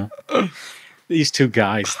 Fucking hell. These two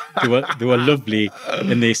guys, they were lovely.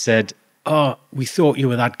 And they said, "Oh, we thought you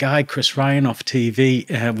were that guy, Chris Ryan, off TV.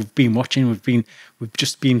 We've been watching. We've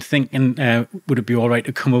just been thinking, would it be all right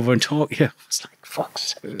to come over and talk to you?" I was like,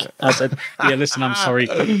 "Fuck's sake." I said, "Yeah, listen, I'm sorry."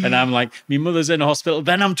 And I'm like, "My mother's in hospital."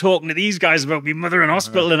 Then I'm talking to these guys about my mother in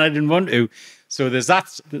hospital, and I didn't want to. So there's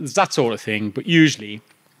that sort of thing. But usually,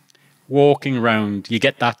 walking around, you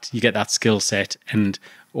get that skill set, and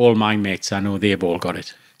all my mates, I know they've all got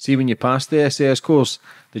it. See, when you passed the SAS course,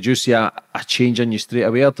 did you see a change in you straight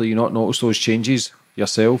away, or do you not notice those changes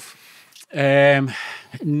yourself?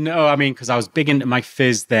 No, I mean, because I was big into my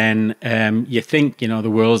phys then. You think, the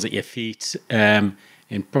world's at your feet, and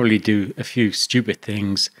probably do a few stupid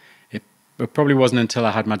things. It probably wasn't until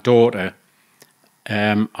I had my daughter,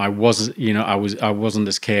 I wasn't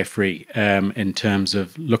as carefree in terms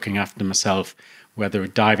of looking after myself, whether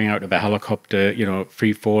diving out of a helicopter,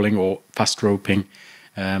 free falling or fast roping.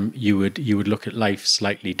 You would look at life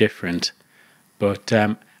slightly different. But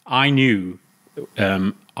I knew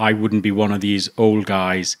I wouldn't be one of these old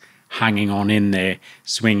guys hanging on in there,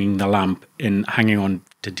 swinging the lamp and hanging on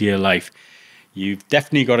to dear life. You've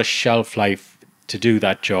definitely got a shelf life to do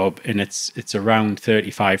that job, and it's around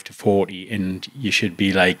 35 to 40, and you should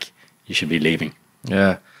be leaving.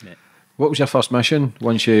 Yeah. What was your first mission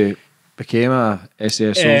once you became a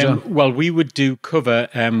SAS Soldier? Well, we would do cover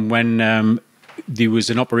when there was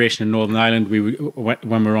an operation in Northern Ireland.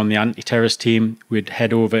 When we were on the anti-terrorist team, we'd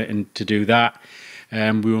head over and to do that.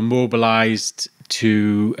 We were mobilised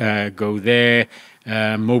to go there,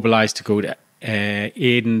 mobilised to go to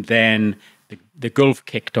Aden. Then the Gulf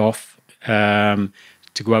kicked off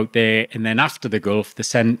to go out there, and then after the Gulf, they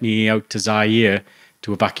sent me out to Zaire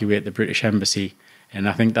to evacuate the British embassy. And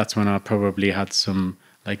I think that's when I probably had some,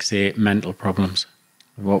 mental problems.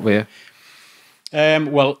 What way?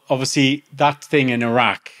 Well, obviously, that thing in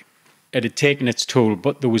Iraq, it had taken its toll,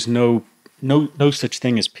 but there was no such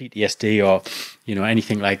thing as PTSD or,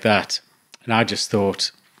 anything like that. And I just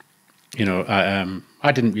thought,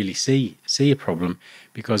 I didn't really see a problem,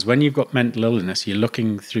 because when you've got mental illness, you're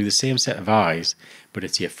looking through the same set of eyes, but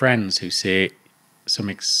it's your friends who say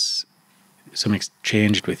something's something's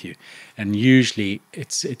changed with you, and usually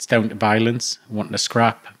it's down to violence, wanting to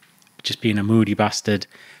scrap, just being a moody bastard,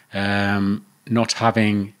 not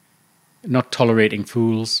tolerating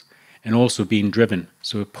fools, and also being driven,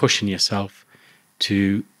 so pushing yourself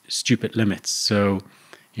to stupid limits. So,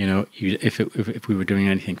 you know, if we were doing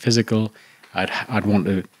anything physical, I'd want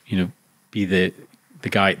to, you know, be the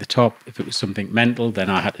guy at the top. If it was something mental, then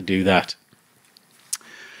I had to do that.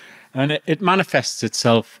 And it manifests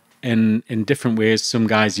itself in different ways. Some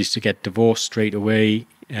guys used to get divorced straight away.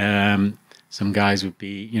 Some guys would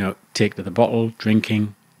be, you know, take to the bottle,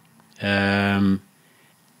 drinking. And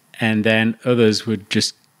then others would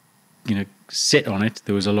just, you know, sit on it.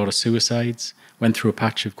 There was a lot of suicides. Went through a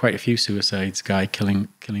patch of quite a few suicides, guy killing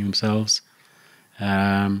themselves.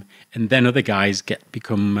 And then other guys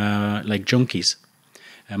become like junkies.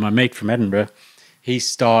 My mate from Edinburgh, he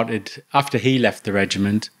started, after he left the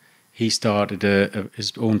regiment, he started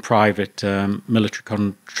his own private military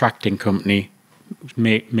contracting company,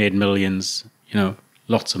 made millions, you know,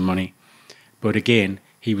 lots of money. But again,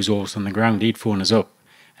 he was always on the ground. He'd phone us up,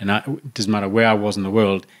 and it doesn't matter where I was in the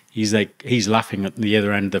world. He's laughing at the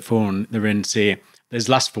other end of the phone. They're in, say, his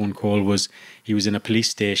last phone call was, he was in a police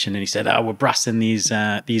station, and he said, "Oh, we're brassing these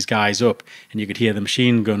guys up," and you could hear the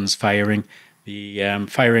machine guns firing, the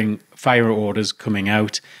fire orders coming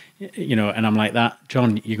out, you know. And I'm like, "That,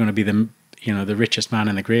 John, you're going to be the richest man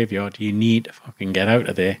in the graveyard. You need to fucking get out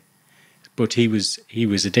of there." But he was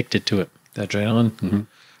addicted to it. The adrenaline. Mm-hmm.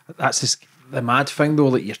 That's the mad thing,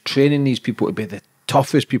 though, that you're training these people to be the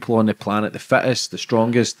toughest people on the planet, the fittest, the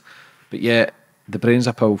strongest, but yet the brain's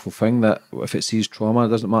a powerful thing that if it sees trauma, it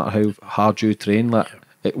doesn't matter how hard you train, that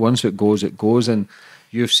once it goes, and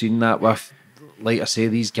you've seen that with, like I say,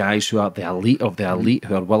 these guys who are the elite of the elite,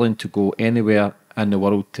 who are willing to go anywhere in the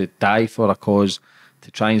world to die for a cause,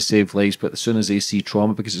 to try and save lives, but as soon as they see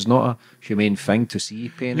trauma, because it's not a humane thing to see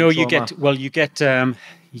pain. No, and you trauma.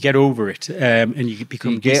 you get over it, and you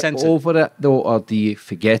become desensitized. Get over it though, or do you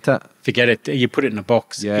forget it? Forget it. You put it in a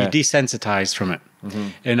box. Yeah. You're desensitized from it. Mm-hmm.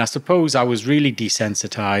 And I suppose I was really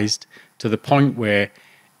desensitized to the point where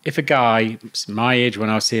if a guy my age, when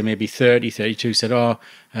I was, say, maybe 30, 32, said, "Oh,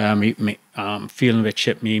 I'm feeling a bit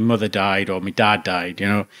shit, my mother died or my dad died," you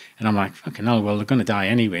know, and I'm like, "Fucking hell, well, they're going to die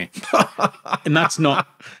anyway." And that's you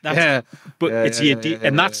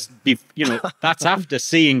know, that's after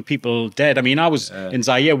seeing people dead. I mean, I was in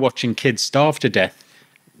Zaire watching kids starve to death.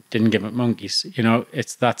 Didn't give it monkeys, you know.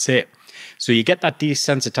 That's it. So you get that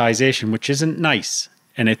desensitization, which isn't nice,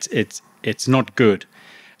 and it's not good.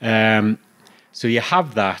 So you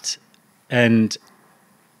have that, and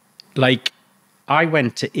like I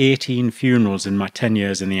went to 18 funerals in my 10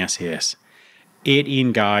 years in the SAS.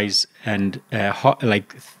 18 guys, and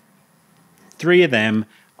like 3 of them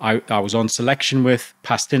I was on selection with,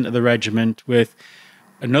 passed into the regiment with.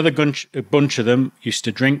 Another bunch of them used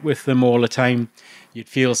to drink with them all the time. You'd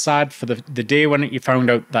feel sad for the day when you found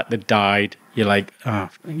out that they died. You're like,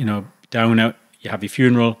 you know, down out. You have your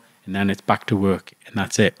funeral, and then it's back to work, and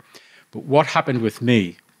that's it. But what happened with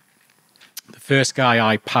me, the first guy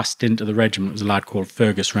I passed into the regiment was a lad called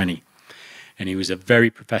Fergus Rennie, and he was a very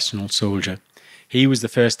professional soldier. He was the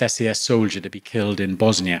first SAS soldier to be killed in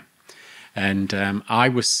Bosnia. And I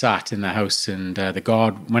was sat in the house, and the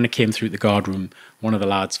guard, when it came through the guard room, one of the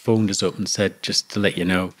lads phoned us up and said, "Just to let you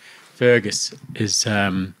know, Fergus has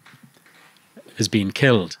been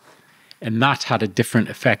killed." And that had a different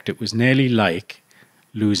effect. It was nearly like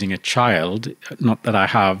losing a child, not that I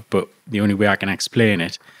have, but the only way I can explain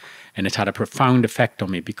it. And it had a profound effect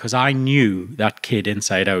on me because I knew that kid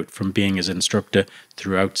inside out from being his instructor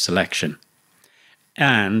throughout selection.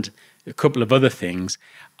 And a couple of other things,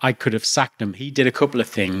 I could have sacked him. He did a couple of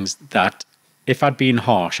things that if I'd been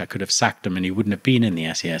harsh, I could have sacked him and he wouldn't have been in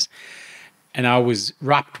the SAS. And I was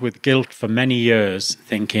wrapped with guilt for many years,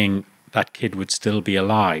 thinking that kid would still be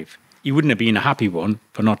alive. He wouldn't have been a happy one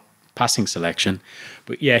for not passing selection,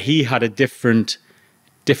 but yeah, he had a different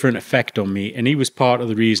effect on me, and he was part of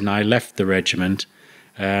the reason I left the regiment.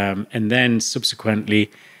 And then subsequently,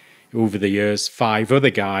 over the years, 5 other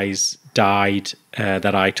guys died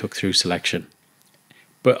that I took through selection.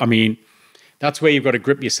 But I mean, that's where you've got to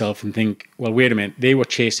grip yourself and think, well, wait a minute, they were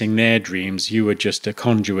chasing their dreams. You were just a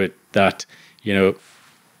conduit that, you know,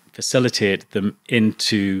 facilitated them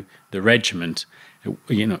into the regiment.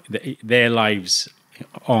 You know, their lives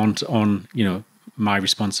aren't on, you know, my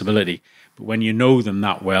responsibility. But when you know them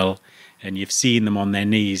that well and you've seen them on their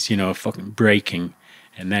knees, you know, fucking breaking,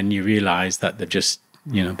 and then you realize that they're just,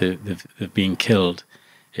 you know, they've been killed,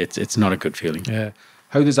 it's not a good feeling. Yeah.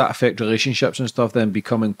 How does that affect relationships and stuff then,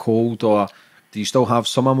 becoming cold, or do you still have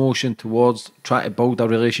some emotion towards trying to build a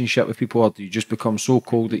relationship with people, or do you just become so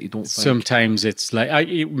cold that you don't think? Sometimes it's like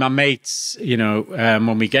my mates,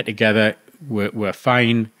 when we get together, we're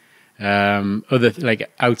fine. Other like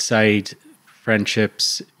outside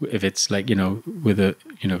friendships, if it's like, with a,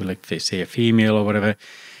 like they say a female or whatever,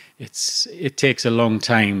 it takes a long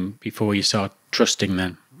time before you start trusting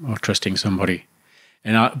them or trusting somebody.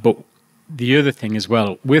 But the other thing as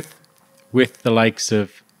well with the likes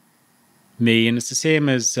of me, and it's the same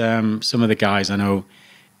as some of the guys I know,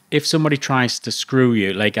 if somebody tries to screw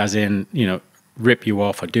you, like as in, rip you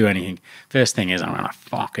off or do anything, first thing is I'm gonna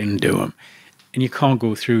fucking do them. And you can't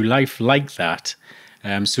go through life like that.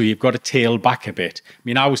 So you've got to tail back a bit. I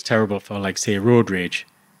mean, I was terrible for, like, say, road rage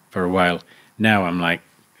for a while. Now I'm like,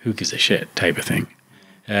 who gives a shit type of thing.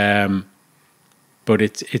 But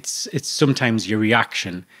it's sometimes your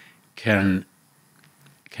reaction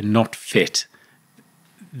cannot fit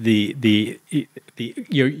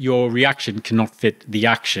your reaction cannot fit the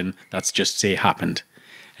action that's just say happened.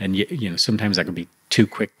 And sometimes I could be too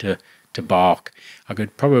quick to bark. I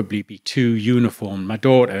could probably be too uniform. My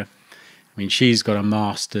daughter, I mean, she's got a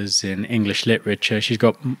master's in English literature. She's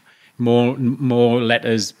got more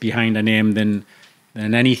letters behind her name than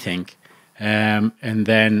anything. And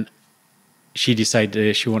then she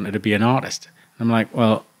decided she wanted to be an artist. I'm like,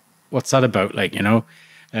 well, what's that about? Like,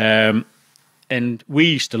 and we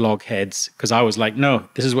used to log heads because I was like, no,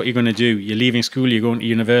 this is what you're going to do. You're leaving school, you're going to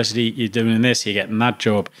university, you're doing this, you're getting that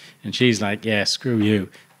job. And she's like, yeah, screw you.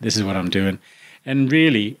 This is what I'm doing. And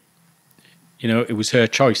really, it was her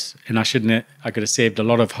choice. And I could have saved a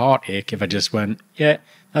lot of heartache if I just went, yeah,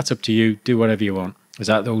 that's up to you. Do whatever you want. Is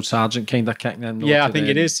that the old sergeant kind of kicking in? Yeah, I think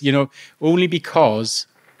it is, only because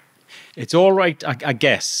it's all right. I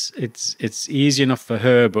guess it's easy enough for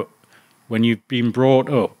her, but when you've been brought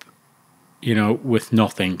up, with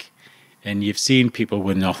nothing, and you've seen people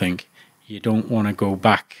with nothing, you don't want to go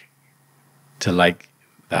back to like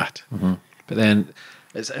that. Mm-hmm. But then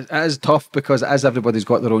it is tough because as everybody's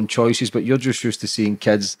got their own choices, but you're just used to seeing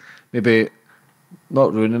kids maybe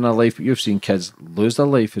not ruining their life, but you've seen kids lose their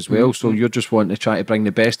life as well. Mm-hmm. So you're just wanting to try to bring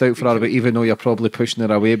the best out for her, but even though you're probably pushing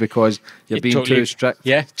her away because you're being too strict.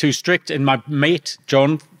 Yeah, too strict. And my mate,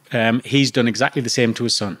 John, he's done exactly the same to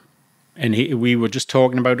his son. And we were just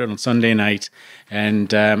talking about it on Sunday night,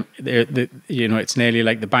 and it's nearly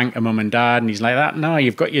like the bank of mum and dad, and he's like that. No,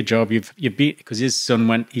 you've got your job. You've been, because his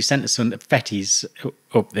son he sent his son to Fetties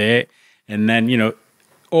up there, and then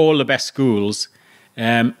all the best schools.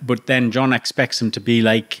 But then John expects him to be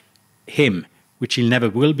like him, which he never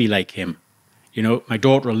will be like him. My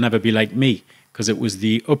daughter will never be like me because it was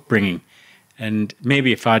the upbringing. And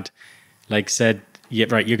maybe if I'd like said, yeah,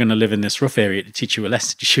 right, you're going to live in this rough area to teach you a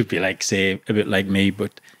lesson, you should be like, say, a bit like me,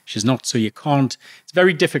 but she's not. So you can't, it's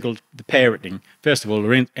very difficult, the parenting. First of all,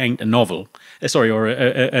 there ain't a novel, or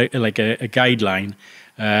a guideline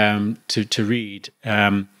to read.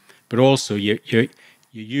 But also you're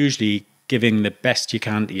usually giving the best you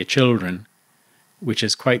can to your children, which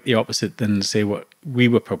is quite the opposite than, say, what we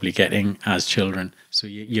were probably getting as children. So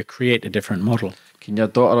you create a different model. Can your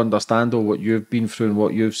daughter understand all what you've been through and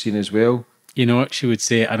what you've seen as well? You know what? She would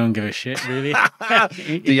say, I don't give a shit, really.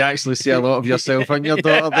 Do you actually see a lot of yourself in your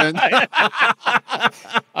daughter then?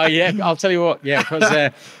 Oh, yeah. I'll tell you what. Yeah,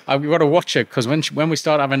 because I've got to watch her, because when we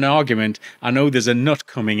start having an argument, I know there's a nut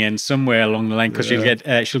coming in somewhere along the line, because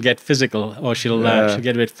she'll get physical, or she'll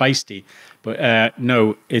get a bit feisty. But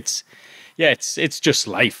no, it's just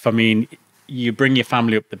life. I mean, you bring your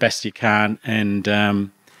family up the best you can, and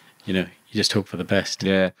you just hope for the best.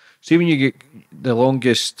 Yeah. See, when you get the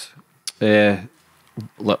longest.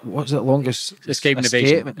 What was it? Longest escape and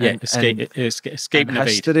evasion. Yeah, escape and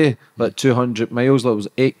evasion. History, like 200 miles. There was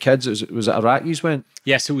 8 kids. Was it Iraqis went?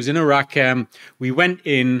 Yes, it was in Iraq. We went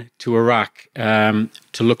in to Iraq to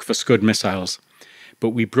look for Scud missiles, but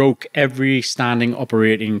we broke every standing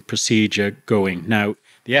operating procedure going. Now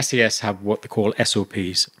the SAS have what they call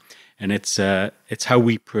SOPs, and it's how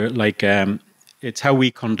we it's how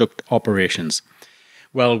we conduct operations.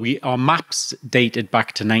 Well, our maps dated back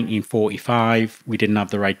to 1945. We didn't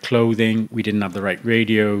have the right clothing. We didn't have the right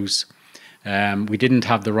radios. We didn't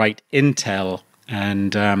have the right intel.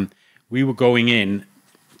 And we were going in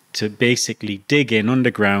to basically dig in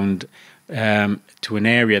underground to an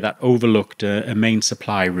area that overlooked a main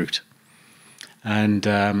supply route. And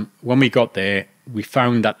when we got there, we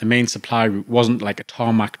found that the main supply route wasn't like a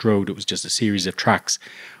tarmac road. It was just a series of tracks.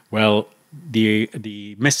 Well, the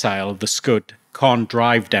missile, the Scud, can't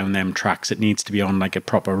drive down them tracks. It needs to be on like a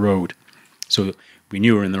proper road. So we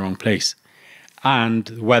knew we were in the wrong place. And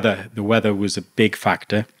the weather was a big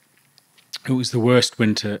factor. It was the worst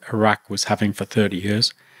winter Iraq was having for 30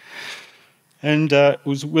 years. And it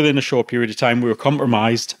was within a short period of time we were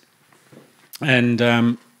compromised.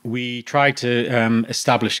 And we tried to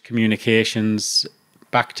establish communications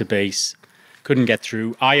back to base. Couldn't get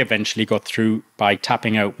through. I eventually got through by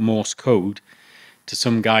tapping out Morse code to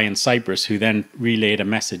some guy in Cyprus who then relayed a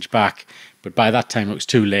message back. But by that time it was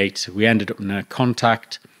too late. We ended up in a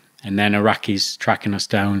contact, and then Iraqis tracking us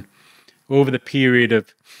down. Over the period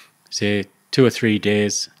of, say, 2 or 3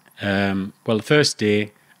 days, well, the first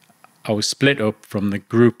day I was split up from the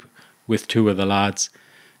group with 2 of the lads.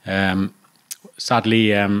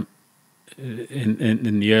 Sadly, in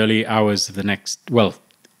the early hours of the next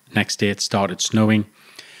day it started snowing,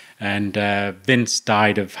 and Vince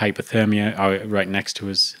died of hypothermia right next to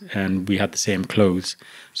us, and we had the same clothes.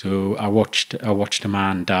 So I watched a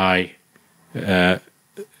man die,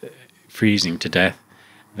 freezing to death.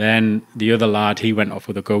 Then the other lad, he went off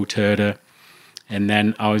with a goat herder, and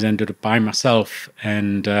then I was ended up by myself,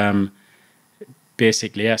 and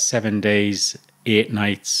basically 7 days, 8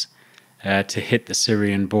 nights to hit the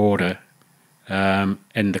Syrian border, and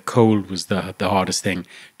the cold was the hardest thing.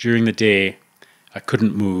 During the day, I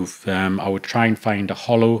couldn't move. I would try and find a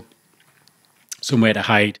hollow, somewhere to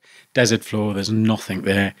hide. Desert floor, there's nothing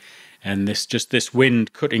there, and this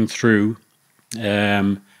wind cutting through.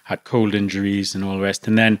 Had cold injuries and all the rest.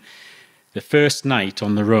 And then the first night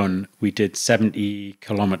on the run, we did 70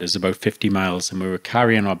 kilometers, about 50 miles, and we were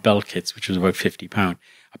carrying our belt kits, which was about 50 pounds.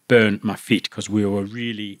 I burned my feet because we were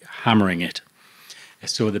really hammering it.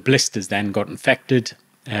 So the blisters then got infected.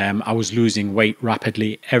 I was losing weight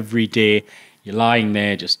rapidly every day. You're lying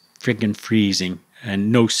there just friggin' freezing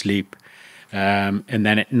and no sleep. And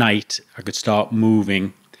then at night, I could start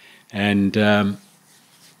moving, and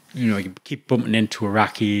you keep bumping into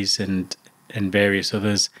Iraqis and various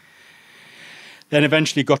others. Then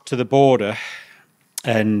eventually got to the border,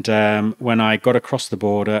 and when I got across the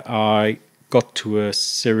border, I got to a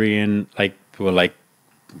Syrian,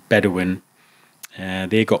 Bedouin.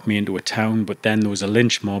 They got me into a town, but then there was a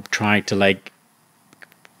lynch mob tried to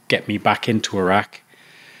get me back into Iraq.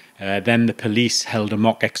 Then the police held a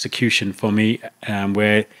mock execution for me,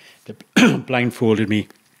 where they blindfolded me,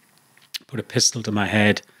 put a pistol to my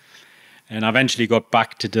head. And I eventually got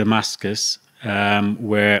back to Damascus,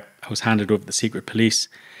 where I was handed over to the secret police.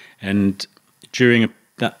 And during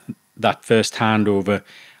that first handover,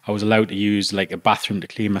 I was allowed to use a bathroom to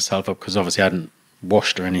clean myself up, because obviously I hadn't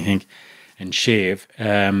washed or anything, and shave.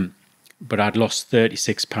 But I'd lost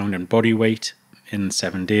 36 pounds in body weight in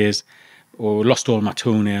 7 days, or lost all my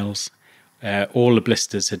toenails. All the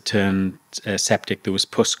blisters had turned septic. There was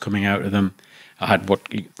pus coming out of them. I had what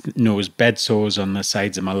was bed sores on the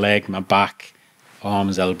sides of my leg, my back,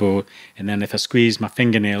 arms, elbow. And then if I squeezed my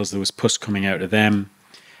fingernails, there was pus coming out of them.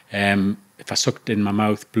 If I sucked in my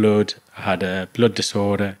mouth blood, I had a blood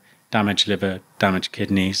disorder, damaged liver, damaged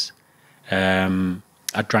kidneys. I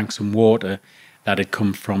drank some water that had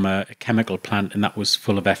come from a chemical plant, and that was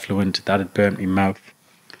full of effluent. That had burnt my mouth.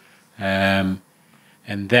 And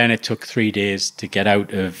then it took 3 days to get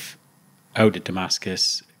out of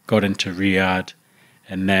Damascus, got into Riyadh,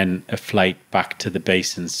 and then a flight back to the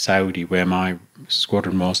base in Saudi where my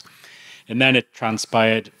squadron was. And then it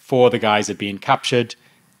transpired 4 of the guys had been captured.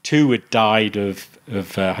 2 had died of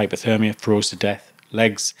hypothermia, froze to death.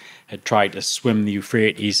 Legs had tried to swim the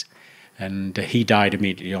Euphrates, and he died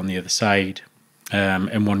immediately on the other side.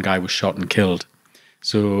 And 1 guy was shot and killed.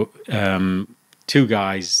 So 2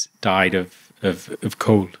 guys died of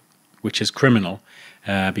cold, which is criminal,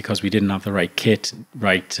 because we didn't have the right kit,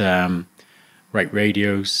 right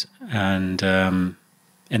radios,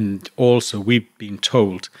 and also we've been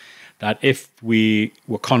told that if we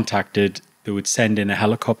were contacted, they would send in a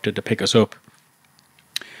helicopter to pick us up.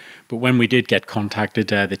 But when we did get contacted,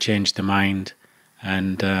 they changed their mind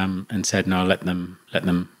and said no, let them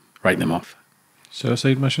write them off.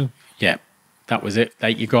 Suicide mission? Yeah, that was it.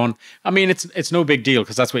 You're gone. I mean, it's no big deal,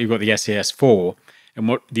 because that's what you've got the SAS for. And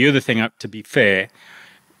what the other thing, to be fair,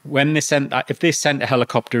 when they sent that, if they sent a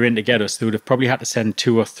helicopter in to get us, they would have probably had to send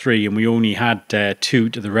 2 or 3, and we only had 2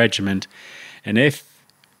 to the regiment. And if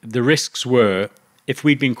the risks were, if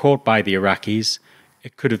we'd been caught by the Iraqis,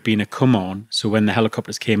 it could have been a come on. So when the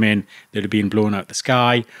helicopters came in, they'd have been blown out the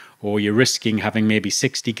sky, or you're risking having maybe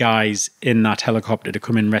 60 guys in that helicopter to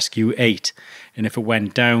come and rescue 8. And if it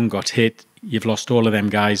went down, got hit, you've lost all of them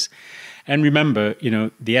guys. And remember,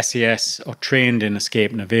 the SAS are trained in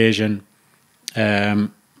escape and evasion.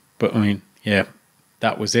 But I mean, yeah,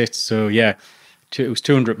 that was it. So yeah, it was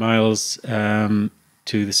 200 miles to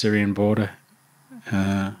the Syrian border.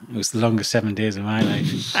 It was the longest 7 days of my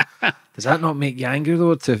life. Does that not make you angry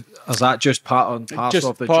though? Is that just part and parcel Just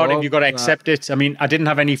of the part job? of you got to accept it. I mean, I didn't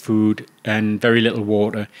have any food and very little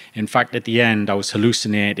water. In fact, at the end, I was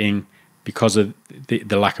hallucinating because of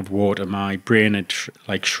the lack of water. My brain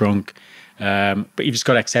had shrunk. But you just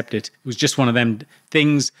got to accept it. It was just one of them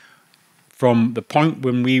things. From the point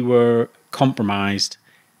when we were compromised,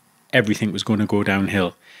 everything was going to go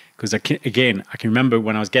downhill. Because I can remember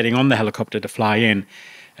when I was getting on the helicopter to fly in,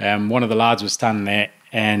 one of the lads was standing there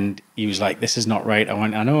and he was like, "This is not right." I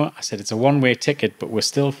went, "I know." I said, "It's a one-way ticket, but we're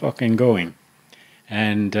still fucking going."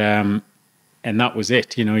 And that was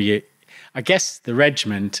it. You know, I guess the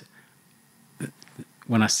regiment,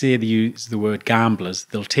 when I say they use the word gamblers,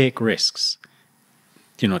 they'll take risks,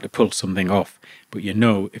 you know, to pull something off. But you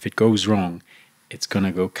know, if it goes wrong, it's going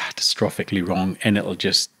to go catastrophically wrong, and it'll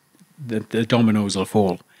just, the dominoes will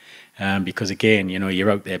fall. Because again, you know,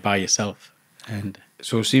 you're out there by yourself. And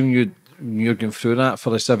So seeing you're going through that for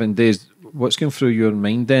the 7 days, what's going through your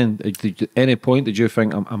mind then? At any point did you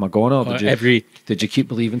think, am I gone? Or did you keep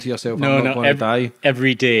believing to yourself, I'm not going to die?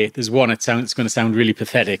 Every day, there's one, it's going to sound really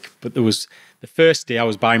pathetic, but there was, the first day I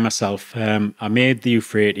was by myself. I made the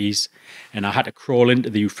Euphrates and I had to crawl into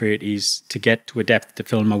the Euphrates to get to a depth to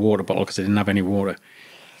fill my water bottle because I didn't have any water.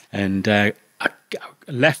 And I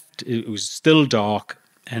left, it was still dark,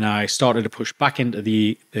 and I started to push back into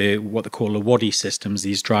the what they call the wadi systems,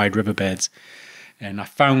 these dried riverbeds. And I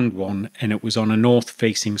found one, and it was on a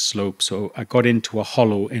north-facing slope. So I got into a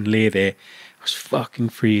hollow and lay there. I was fucking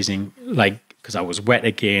freezing, because I was wet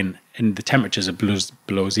again, and the temperatures are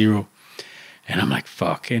below zero. And I'm like,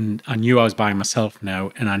 fuck. And I knew I was by myself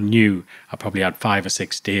now, and I knew I probably had 5 or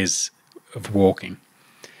 6 days of walking.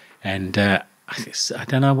 And I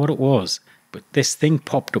don't know what it was, but this thing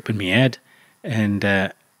popped up in my head, and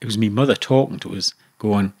it was my mother talking to us,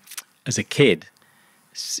 going, as a kid,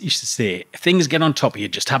 used to say, if things get on top of you,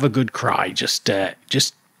 just have a good cry. Just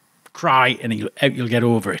cry and you'll get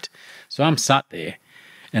over it. So I'm sat there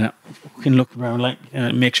and I can look around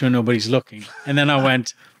make sure nobody's looking. And then I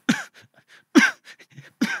went,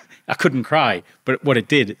 I couldn't cry. But what it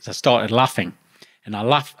did is I started laughing. And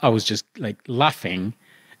I was just laughing.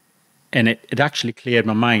 And it actually cleared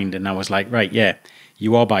my mind. And I was like, right, yeah,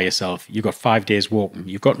 you are by yourself. You've got 5 days walking.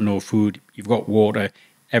 You've got no food. You've got water.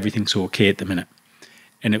 Everything's okay at the minute.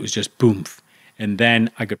 And it was just boom. And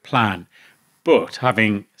then I could plan. But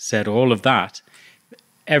having said all of that,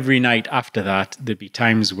 every night after that, there'd be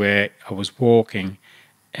times where I was walking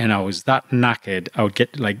and I was that knackered. I would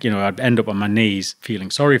get I'd end up on my knees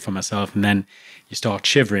feeling sorry for myself. And then you start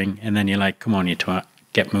shivering and then you're like, come on, you twat,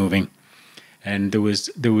 get moving. And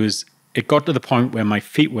it got to the point where my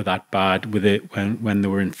feet were that bad with it when they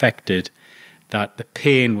were infected that the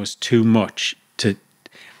pain was too much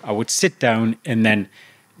I would sit down and then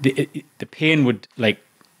the pain would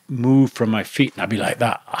move from my feet and I'd be like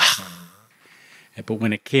that. But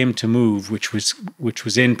when it came to move, which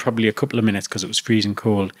was in probably a couple of minutes because it was freezing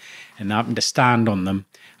cold, and I happened to stand on them,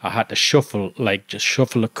 I had to shuffle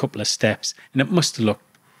a couple of steps, and it must have looked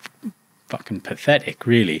fucking pathetic,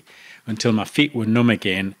 really, until my feet were numb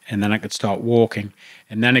again, and then I could start walking.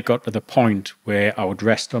 And then it got to the point where I would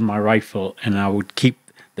rest on my rifle and I would keep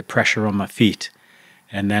the pressure on my feet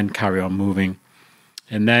and then carry on moving.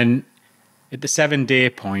 And then at the 7-day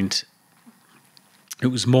point, it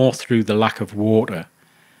was more through the lack of water.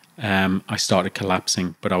 I started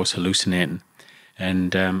collapsing, but I was hallucinating.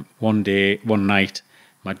 And one night,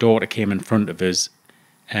 my daughter came in front of us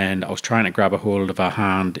and I was trying to grab a hold of her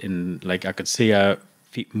hand and I could see her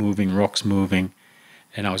feet moving, rocks moving,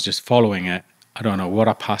 and I was just following it. I don't know what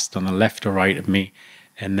I passed on the left or right of me.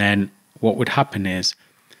 And then what would happen is,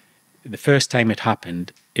 the first time it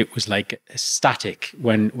happened, it was like a static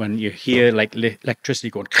when you hear electricity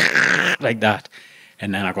going like that.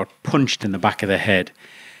 And then I got punched in the back of the head.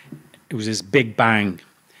 It was this big bang.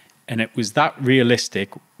 And it was that realistic.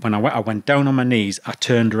 When I went down on my knees, I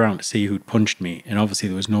turned around to see who'd punched me. And obviously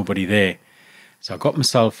there was nobody there. So I got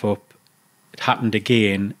myself up. It happened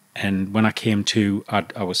again. And when I came to,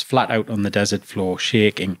 I was flat out on the desert floor,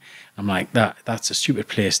 shaking. I'm like, that's a stupid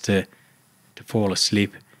place to fall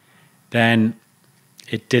asleep. Then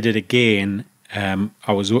it did it again. I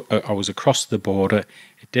was across the border.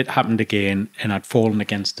 It did happen again, and I'd fallen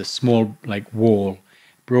against a small wall,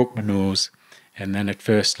 broke my nose, and then at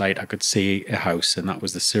first light I could see a house, and that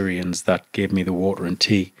was the Syrians that gave me the water and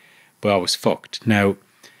tea. But I was fucked. Now,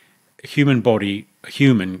 a human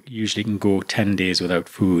usually can go 10 days without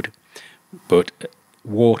food, but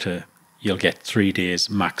water you'll get 3 days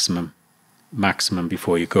maximum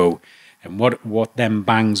before you go. And what them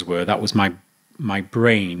bangs were, that was my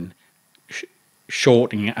brain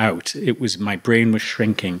shortening out. It was, my brain was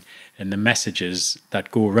shrinking, and the messages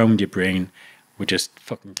that go around your brain were just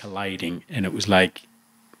fucking colliding. And it was like,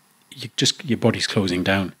 your body's closing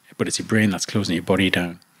down, but it's your brain that's closing your body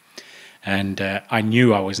down. And I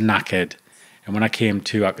knew I was knackered. And when I came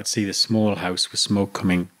to, I could see the small house with smoke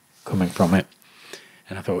coming from it.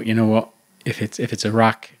 And I thought, you know what? If it's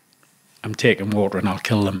Iraq, I'm taking water and I'll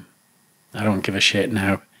kill them. I don't give a shit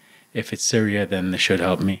now. If it's Syria, then they should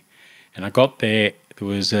help me. And I got there. There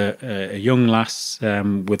was a young lass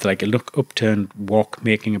with like a upturned wok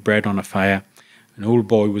making a bread on a fire. An old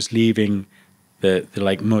boy was leaving the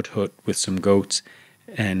like mud hut with some goats.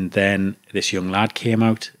 And then this young lad came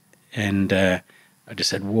out, and I just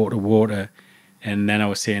said, water, water. And then I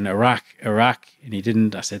was saying, Iraq, Iraq. And he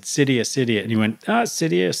didn't. I said, Syria, Syria. And he went,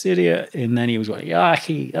 Syria, Syria. And then he was like,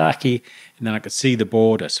 Iraqi, Iraqi. And then I could see the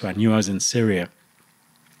border, so I knew I was in Syria.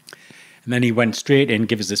 And then he went straight in,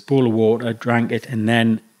 gave us this bowl of water, drank it. And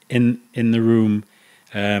then in the room,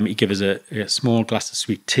 he gave us a small glass of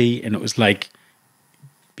sweet tea. And it was like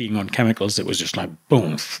being on chemicals. It was just like,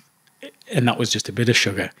 boom. And that was just a bit of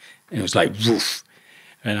sugar. And it was like, woof.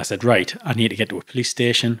 And I said, right, I need to get to a police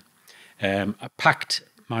station. I packed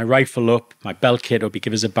my rifle up, my belt kit up. He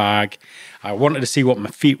gave us a bag. I wanted to see what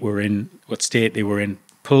my feet were in, what state they were in.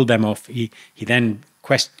 Pulled them off. He then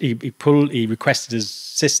he requested his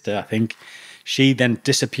sister, I think. She then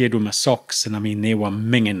disappeared with my socks, and I mean they were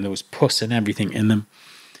minging. There was pus and everything in them.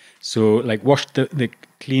 So like washed the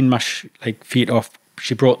clean my feet off.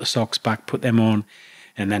 She brought the socks back, put them on,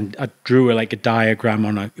 and then I drew a diagram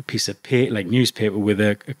on a piece of paper, like newspaper, with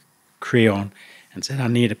a crayon, and said I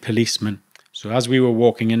need a policeman. So as we were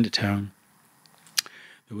walking into town,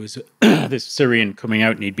 there was this Syrian coming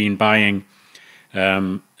out, and he'd been buying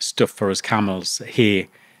stuff for his camels, hay,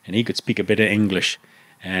 and he could speak a bit of English.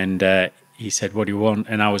 And he said, what do you want?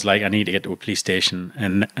 And I was like, I need to get to a police station.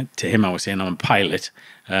 And to him, I was saying, I'm a pilot,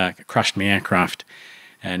 crashed my aircraft,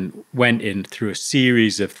 and went in through a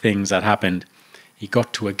series of things that happened. He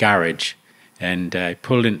got to a garage, and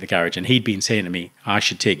pulled into the garage, and he'd been saying to me, I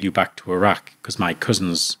should take you back to Iraq because my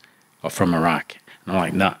cousins are from Iraq. And I'm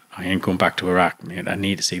like, nah, I ain't going back to Iraq, mate. I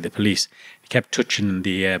need to see the police. He kept touching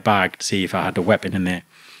the bag to see if I had a weapon in there.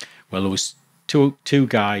 Well, there was two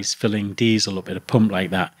guys filling diesel up at a pump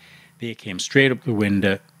like that. They came straight up the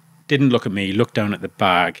window, didn't look at me, looked down at the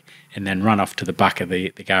bag, and then ran off to the back of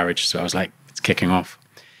the garage. So I was like, it's kicking off.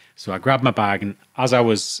 So I grabbed my bag, and as I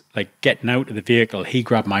was like getting out of the vehicle, he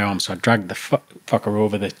grabbed my arm. So I dragged the fucker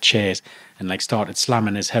over the chairs and like started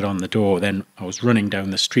slamming his head on the door. Then I was running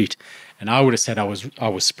down the street, and I would have said I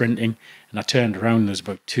was sprinting. And I turned around, and there was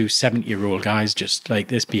about two 70-year-old guys just like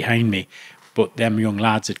this behind me. But them young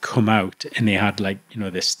lads had come out, and they had like, you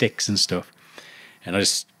know, their sticks and stuff. And I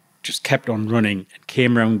just kept on running and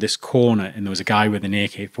came around this corner, and there was a guy with an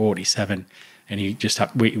AK-47, and he just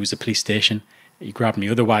had, it was a police station. He grabbed me.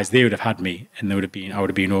 Otherwise, they would have had me, and I would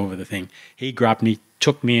have been over the thing. He grabbed me,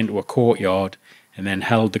 took me into a courtyard, and then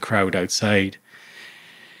held the crowd outside.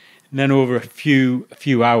 And then over a few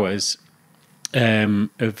hours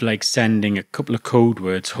of like sending a couple of code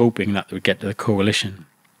words, hoping that they would get to the coalition,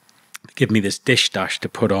 they give me this dish dash to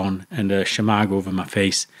put on and a shamag over my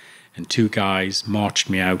face, and two guys marched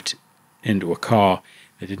me out into a car.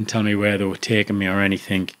 They didn't tell me where they were taking me or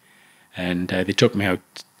anything, and they took me out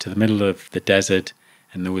to the middle of the desert,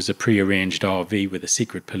 and there was a pre-arranged RV with a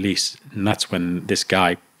secret police, and that's when this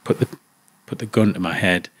guy put the gun to my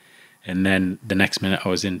head. And then the next minute I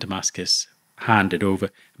was in Damascus, handed over.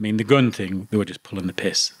 I mean, the gun thing, they were just pulling the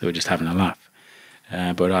piss. They were just having a laugh.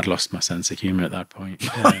 But I'd lost my sense of humour at that point.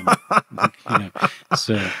 You know,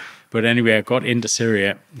 so, but anyway, I got into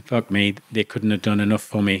Syria. Fuck me, they couldn't have done enough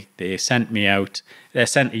for me. They sent me out. They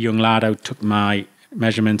sent a young lad out, took my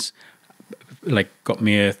measurements, like got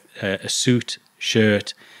me a suit,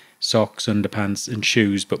 shirt, socks, underpants and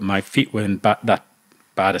shoes, but my feet were in that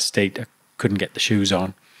bad a state I couldn't get the shoes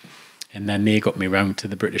on. And then they got me round to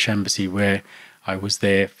the British Embassy, where I was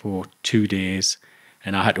there for 2 days,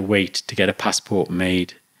 and I had to wait to get a passport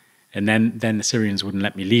made. And then the Syrians wouldn't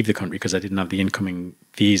let me leave the country because I didn't have the incoming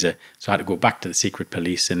visa. So I had to go back to the secret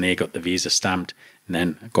police, and they got the visa stamped, and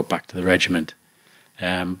then I got back to the regiment.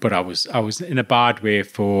 But I was in a bad way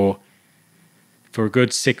for a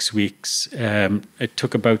good 6 weeks. It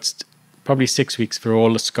took about probably 6 weeks for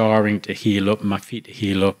all the scarring to heal up, my feet to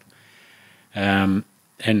heal up.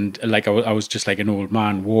 And like I was just like an old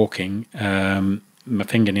man walking. My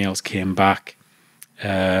fingernails came back.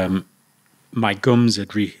 My gums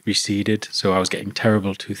had receded, so I was getting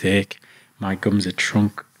terrible toothache. My gums had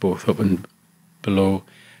shrunk both up and below.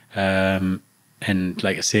 And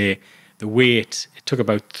like I say, the weight, it took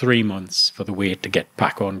about 3 months for the weight to get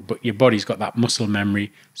back on, but your body's got that muscle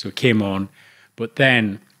memory, so it came on. But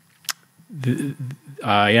then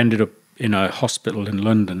I ended up in a hospital in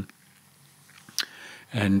London,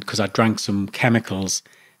 and because I drank some chemicals,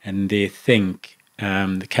 and they think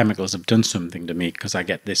the chemicals have done something to me, because I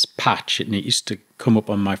get this patch, and it used to come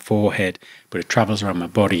up on my forehead, but it travels around my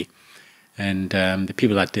body. And the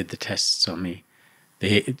people that did the tests on me,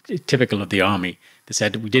 typical of the army, they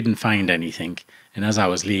said, we didn't find anything. And as I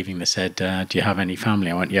was leaving, they said, do you have any family?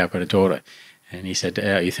 I went, yeah, I've got a daughter. And he said,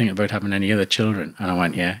 are you thinking about having any other children? And I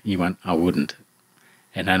went, yeah. He went, I wouldn't.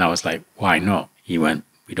 And then I was like, why not? He went,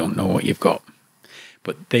 we don't know what you've got.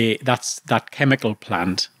 But that chemical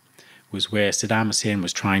plant was where Saddam Hussein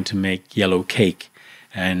was trying to make yellow cake.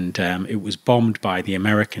 And it was bombed by the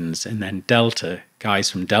Americans. And then Delta, guys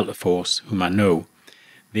from Delta Force, whom I know,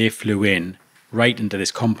 they flew in right into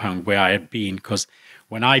this compound where I had been, because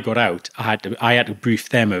when I got out, I had to brief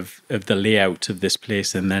them of the layout of this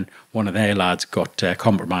place. And then one of their lads got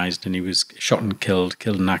compromised, and he was shot and killed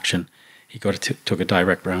in action. He took a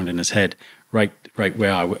direct round in his head, right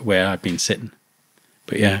where I'd been sitting.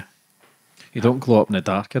 But yeah. You don't glow up in the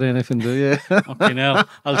dark or anything, do you? Okay, now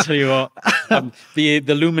I'll tell you what. The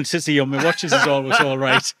luminosity on my watches is always all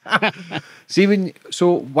right.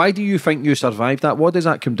 So why do you think you survived that? What does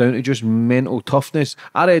that come down to? Just mental toughness?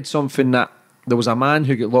 I read something that there was a man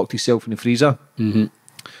who got locked himself in the freezer, and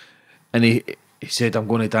he said, "I'm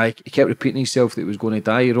going to die." He kept repeating himself that he was going to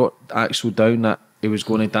die. He wrote Axel down that he was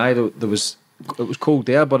going to die. It was cold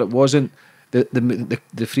air, but it wasn't.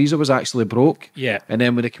 The freezer was actually broke. Yeah. And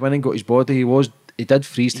then when they came in and got his body, he did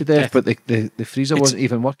freeze to death, but the freezer wasn't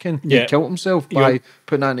even working. He killed himself by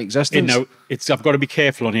putting that in existence. I've got to be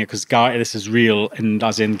careful on here, because this is real, and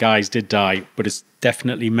as in guys did die, but it's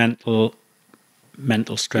definitely mental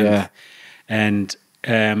strength. Yeah. And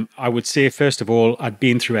I would say, first of all, I'd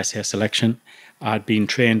been through SAS selection. I'd been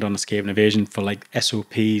trained on escape and evasion for like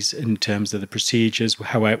SOPs in terms of the procedures,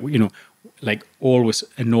 how like always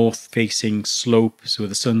a north-facing slope, so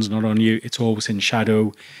the sun's not on you. It's always in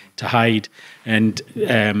shadow to hide, and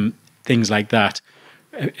things like that.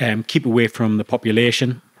 Keep away from the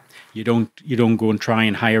population. You don't go and try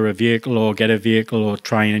and hire a vehicle or get a vehicle or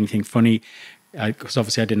try anything funny, because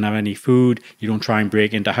obviously I didn't have any food. You don't try and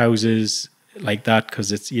break into houses like that,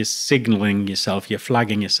 because you're signaling yourself, you're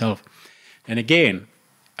flagging yourself. And again,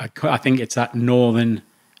 I think it's that northern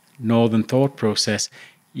thought process.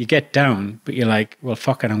 You get down, but you're like, well,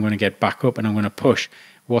 fuck it, I'm going to get back up and I'm going to push.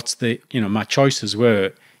 My choices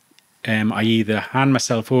were, I either hand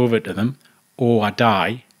myself over to them or I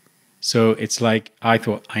die. So it's like, I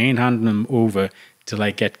thought, I ain't handing them over till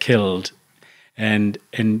I get killed, and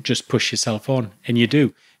just push yourself on. And you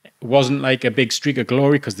do. It wasn't like a big streak of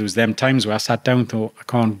glory, because there was them times where I sat down and thought, I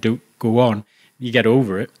can't go on. You get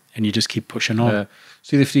over it and you just keep pushing on.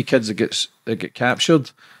 See the 3 kids that get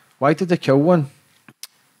captured, why did they kill one?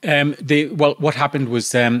 What happened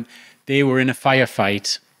was they were in a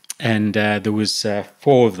firefight, and there was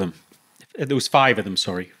 4 of them. There was 5 of them,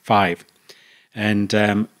 sorry, 5. And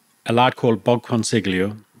a lad called Bob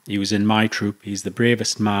Consiglio, he was in my troop. He's the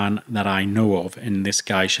bravest man that I know of, and this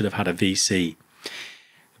guy should have had a VC.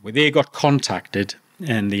 When they got contacted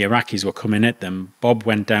and the Iraqis were coming at them, Bob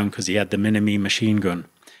went down because he had the Minimi machine gun.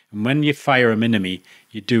 And when you fire a Minimi,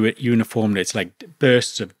 you do it uniformly. It's like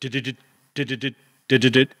bursts of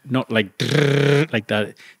not like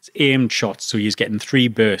that. It's aimed shots, so you're getting 3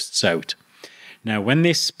 bursts out. Now, when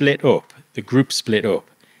they split up, the group split up.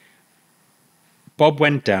 Bob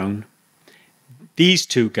went down. These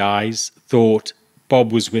 2 guys thought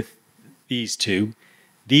Bob was with these 2.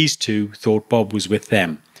 These 2 thought Bob was with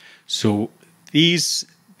them. So these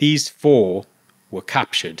 4 were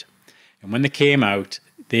captured. And when they came out,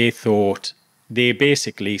 they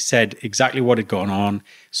basically said exactly what had gone on.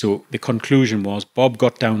 So the conclusion was Bob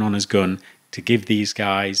got down on his gun to give these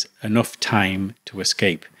guys enough time to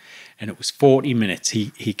escape. And it was 40 minutes.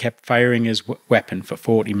 He kept firing his weapon for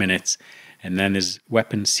 40 minutes, and then his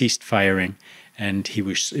weapon ceased firing, and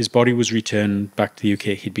his body was returned back to the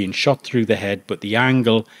UK. He'd been shot through the head, but the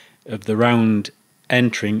angle of the round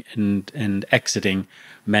entering and exiting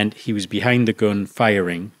meant he was behind the gun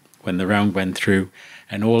firing when the round went through,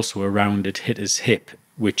 and also a round had hit his hip,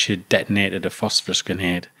 which had detonated a phosphorus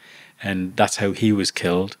grenade, and that's how he was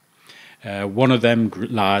killed. One of them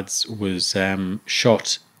lads was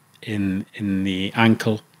shot in the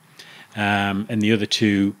ankle, and the other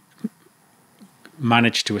 2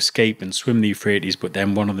 managed to escape and swim the Euphrates, but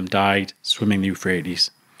then one of them died swimming the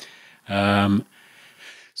Euphrates.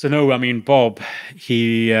 So So no, I mean Bob,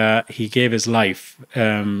 he gave his life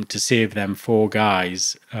to save them 4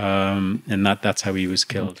 guys, and that's how he was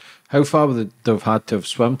killed. How far would they have had to have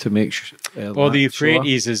swum to make sure? Well, the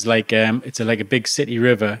Euphrates is like it's like a big city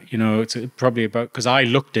river. You know, it's probably about, because I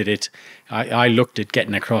looked at it, I looked at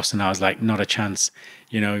getting across, and I was like, not a chance.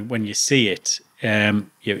 You know, when you see it,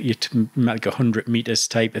 you're like 100 meters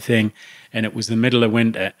type of thing, and it was the middle of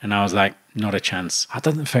winter, and I was like, not a chance. I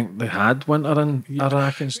didn't think they had winter in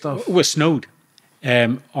Iraq and stuff. It was snowed.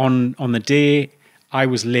 On the day I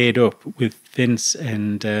was laid up with Vince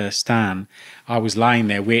and Stan, I was lying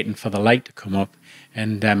there waiting for the light to come up,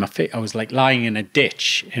 and I was like lying in a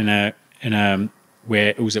ditch in a where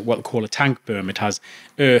it was at what they call a tank berm. It has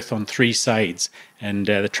earth on 3 sides, and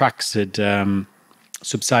the tracks had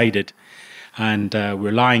subsided, and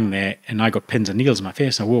we're lying there, and I got pins and needles in my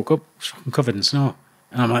face. I woke up, was fucking covered in snow,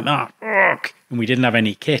 and I'm like, fuck! And we didn't have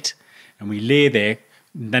any kit, and we lay there.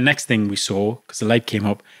 The next thing we saw, because the light came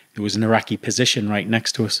up, there was an Iraqi position right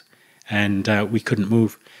next to us, and we couldn't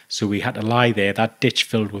move. So we had to lie there, that ditch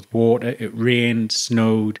filled with water. It rained,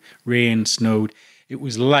 snowed. It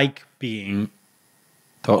was like being...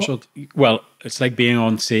 Tortured? Well, it's like being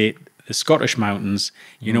on, say, the Scottish mountains.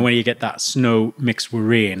 You know, when you get that snow mixed with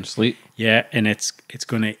rain. Sleep. Yeah, and it's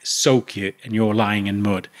going to soak you, and you're lying in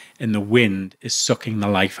mud, and the wind is sucking the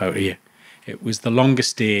life out of you. It was the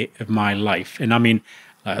longest day of my life. And I mean,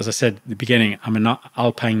 as I said at the beginning, I'm an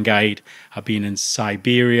alpine guide. I've been in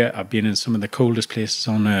Siberia. I've been in some of the coldest places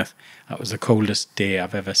on earth. That was the coldest day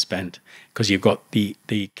I've ever spent, because you've got the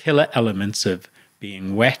killer elements of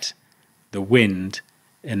being wet, the wind,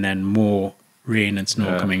 and then more rain and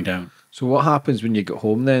snow coming down. So what happens when you get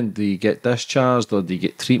home then? Do you get discharged, or do you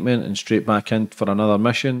get treatment and straight back in for another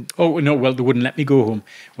mission? Oh, no, well, they wouldn't let me go home.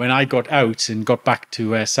 When I got out and got back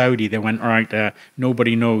to Saudi, they went, all right,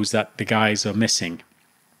 nobody knows that the guys are missing,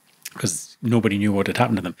 because nobody knew what had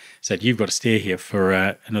happened to them. Said, you've got to stay here for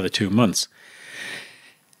another 2 months.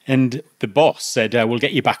 And the boss said, we'll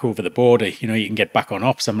get you back over the border. You know, you can get back on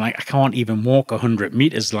ops. I'm like, I can't even walk 100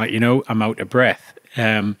 meters. Like, you know, I'm out of breath.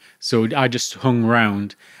 So I just hung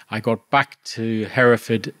around. I got back to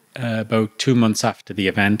Hereford about 2 months after the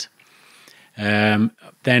event. Then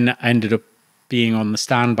I ended up being on the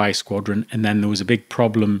standby squadron, and then there was a big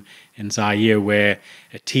problem in Zaire where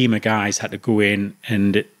a team of guys had to go in,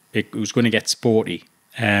 and it was going to get sporty.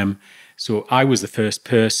 So I was the first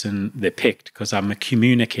person they picked, because I'm a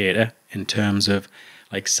communicator in terms of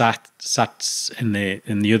like SATs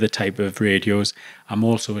and the other type of radios. I'm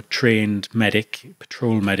also a trained medic,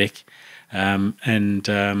 patrol medic. And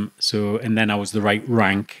then I was the right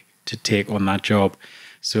rank to take on that job.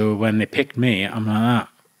 So when they picked me, I'm like,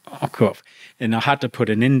 fuck off. And I had to put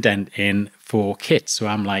an indent in for kit. So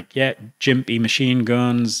I'm like, yeah, Jimpy machine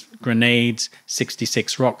guns, grenades,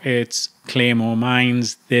 66 rockets, Claymore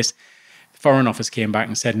mines, this. The Foreign Office came back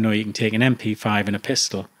and said, no, you can take an MP5 and a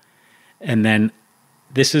pistol. And then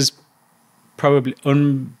this is probably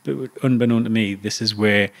unbeknown to me, this is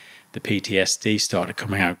where the PTSD started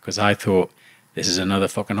coming out, because I thought, this is another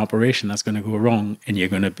fucking operation that's going to go wrong, and you're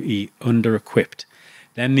going to be under-equipped.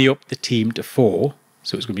 Then they upped the team to 4,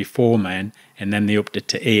 so it's going to be 4 men, and then they upped it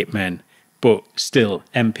to 8 men. But still,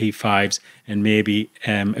 MP5s and maybe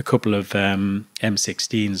a couple of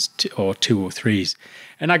M16s or 203s.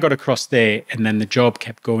 And I got across there, and then the job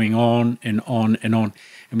kept going on and on and on.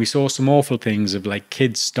 And we saw some awful things of like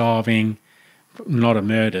kids starving, a lot of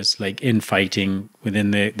murders, like infighting within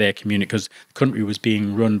their community, because the country was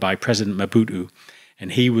being run by President Mobutu, and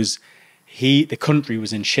the country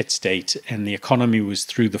was in shit state, and the economy was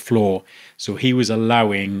through the floor. So he was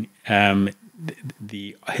allowing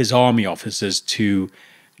his army officers to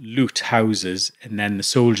loot houses, and then the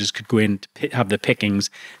soldiers could go in to have the pickings,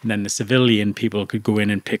 and then the civilian people could go in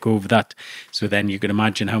and pick over that. So then you could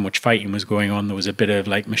imagine how much fighting was going on. There was a bit of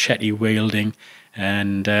like machete wielding,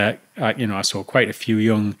 and I saw quite a few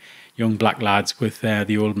young black lads with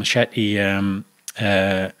the old machete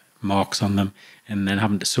marks on them, and then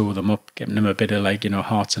having to sew them up, giving them a bit of like,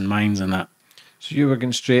 hearts and minds and that. So you were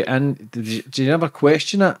going straight in. Did you ever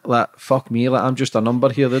question it? Like, fuck me, like I'm just a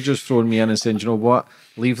number here. They're just throwing me in and saying, you know what,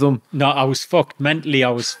 leave them. No, I was fucked. Mentally, I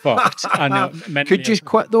was fucked. I know. Could you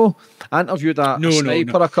quit though? I interviewed a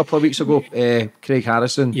sniper a couple of weeks ago, Craig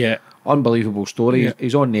Harrison. Yeah. Unbelievable story. Yeah.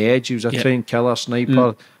 He's on the edge. He was a trained killer,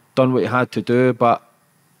 sniper, done what he had to do, but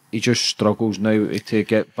he just struggles now to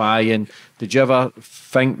get by. And did you ever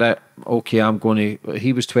think that, okay, I'm going to...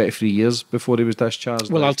 He was 23 years before he was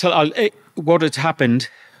discharged. Well, what had happened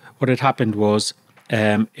was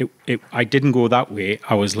I didn't go that way.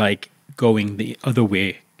 I was like going the other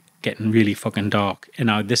way. getting really fucking dark. And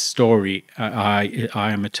now this story, I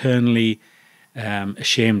am eternally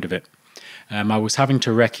ashamed of it. I was having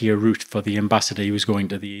to recce a route for the ambassador. He was going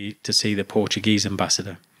to see the Portuguese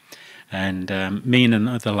ambassador. And me and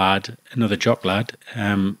another jock lad,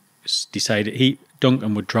 decided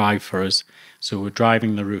Duncan would drive for us. So we're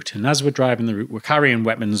driving the route. And as we're driving the route, we're carrying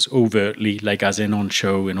weapons overtly, like as in on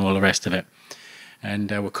show and all the rest of it.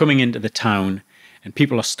 And we're coming into the town and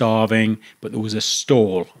people are starving, but there was a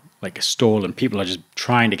stall, and people are just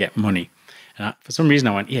trying to get money. And for some reason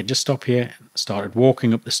I went, yeah, just stop here. Started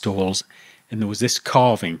walking up the stalls and there was this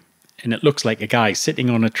carving and it looks like a guy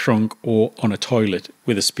sitting on a trunk or on a toilet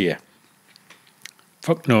with a spear.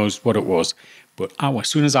 Fuck knows what it was. But as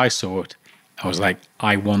soon as I saw it, I was like,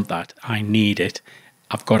 I want that. I need it.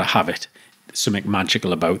 I've got to have it. There's something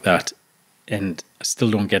magical about that. And I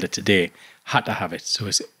still don't get it today. Had to have it. So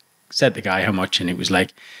I said the guy how much, and it was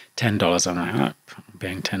like $10. I'm like, I'm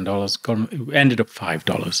paying $10. It ended up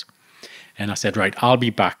 $5. And I said, right, I'll be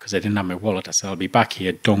back, because I didn't have my wallet. I said, I'll be back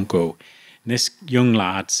here. Don't go. And this young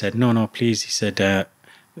lad said, no, please. He said, the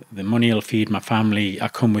money will feed my family. I'll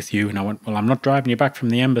come with you. And I went, well, I'm not driving you back from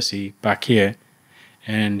the embassy back here.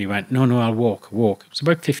 And he went, no, I'll walk. It was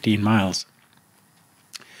about 15 miles.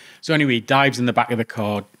 So anyway, he dives in the back of the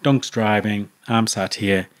car. Dunk's driving. I'm sat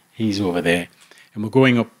here. He's over there. And we're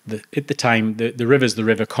going up, at the time, the river's the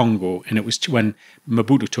River Congo. And it was when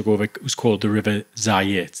Mobutu took over, it was called the River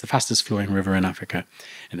Zaire. It's the fastest flowing river in Africa.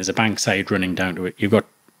 And there's a bankside running down to it. You've got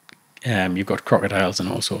crocodiles and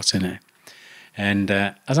all sorts in there. And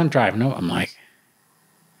as I'm driving out, I'm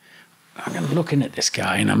looking at this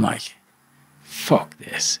guy and I'm like, fuck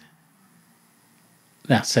this.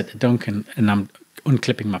 That said to Duncan, and I'm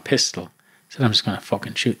unclipping my pistol. I said, I'm just going to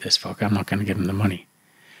fucking shoot this fucker. I'm not going to give him the money.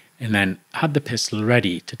 And then had the pistol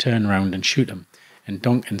ready to turn around and shoot him. And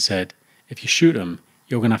Duncan said, if you shoot him,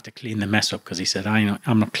 you're going to have to clean the mess up. Because he said,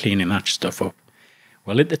 I'm not cleaning that stuff up.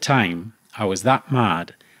 Well, at the time, I was that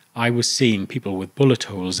mad. I was seeing people with bullet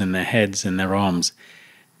holes in their heads and their arms,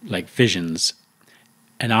 like visions.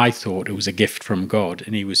 And I thought it was a gift from God.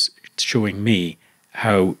 And he was showing me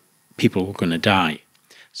how people were going to die.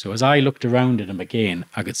 So as I looked around at him again,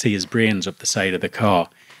 I could see his brains up the side of the car.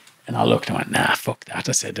 And I looked and went, nah, fuck that.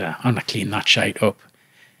 I said, I'm not cleaning that shite up.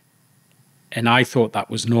 And I thought that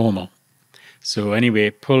was normal. So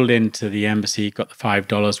anyway, pulled into the embassy, got the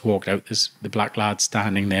 $5, walked out. There's the black lad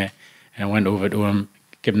standing there. And I went over to him,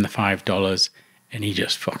 gave him the $5. And he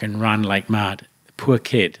just fucking ran like mad. The poor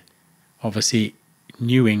kid, obviously,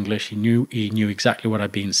 knew English. He knew exactly what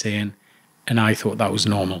I'd been saying. And I thought that was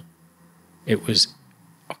normal. It was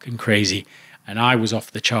fucking crazy. And I was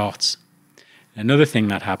off the charts. Another thing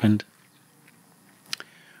that happened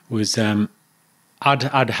was I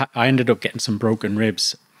ended up getting some broken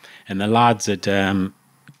ribs, and the lads had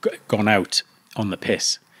gone out on the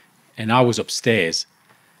piss, and I was upstairs,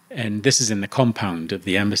 and this is in the compound of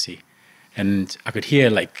the embassy, and I could hear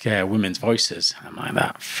like women's voices. I'm like,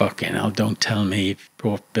 that fucking hell, don't tell me you've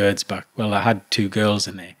brought birds back. Well, I had two girls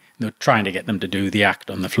in there. They were trying to get them to do the act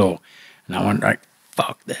on the floor, and I went, right,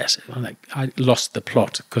 fuck this. I lost the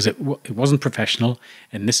plot because it wasn't professional,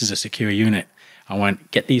 and this is a secure unit. I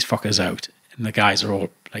went, get these fuckers out. And the guys are all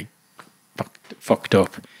like fucked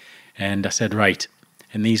up. And I said, right.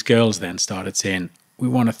 And these girls then started saying, we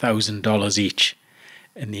want $1,000 each.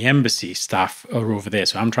 And the embassy staff are over there.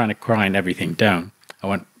 So I'm trying to grind everything down. I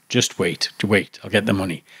went, just wait, I'll get the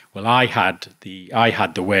money. Well, I had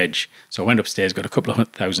the wedge. So I went upstairs, got a couple of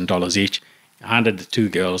 $1,000 each. I handed the two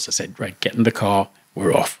girls. I said, right, get in the car.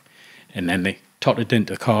 We're off. And then they tottered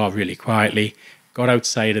into the car really quietly, got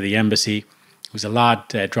outside of the embassy. There was a lad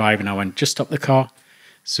driving. I went, just stop the car.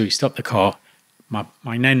 So he stopped the car. My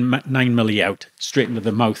 9 milli out, straight into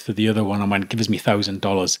the mouth of the other one. I went, give us me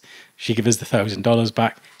 $1,000. She gave us the $1,000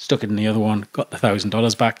 back, stuck it in the other one, got the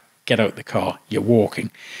 $1,000 back, get out the car. You're walking.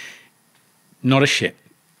 Not a shit.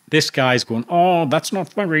 This guy's going, oh, that's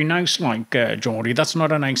not very nice, like, Geordie. That's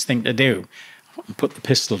not a nice thing to do. I put the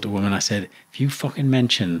pistol to him and I said, if you fucking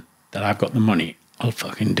mention that I've got the money, I'll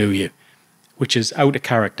fucking do you. Which is out of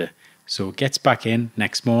character. So gets back in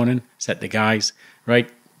next morning, said the guys, right,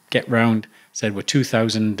 get round, said we're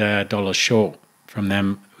 $2,000 short from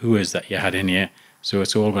them hooers that you had in here, so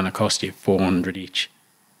it's all going to cost you $400 each.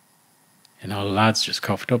 And all the lads just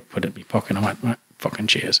coughed up, put it in my pocket, and I went, right, fucking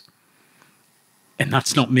cheers. And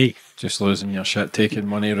that's not me. Just losing your shit, taking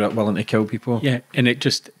money, willing to kill people. Yeah, and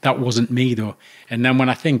that wasn't me though. And then when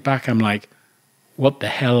I think back, I'm like, what the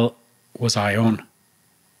hell was I on?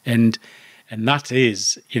 And that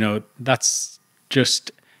is, that's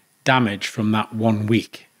just damage from that 1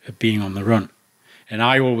 week of being on the run. And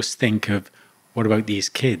I always think of what about these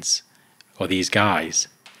kids or these guys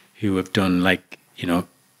who have done like, you know,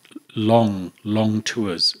 long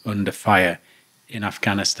tours under fire in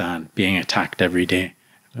Afghanistan, being attacked every day?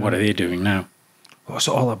 What are they doing now? What's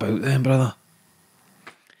it all about then, brother?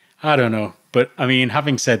 I don't know. But I mean,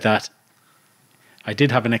 having said that, I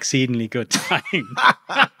did have an exceedingly good time.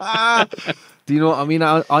 Do you know what I mean?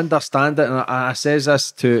 I understand it, and I says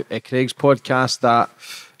this to Craig's podcast that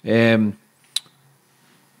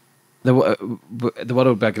the world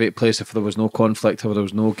would be a great place if there was no conflict, if there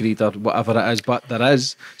was no greed or whatever it is. But there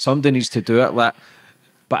is. Somebody needs to do it. Like,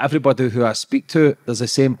 but everybody who I speak to, there's the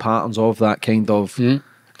same patterns of that kind of.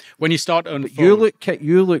 When you start to unfold,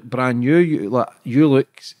 You look brand new. You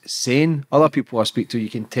look sane. Other people I speak to, you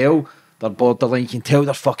can tell they're borderline. You can tell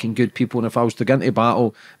they're fucking good people. And if I was to get into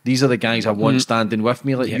battle, these are the guys I want standing with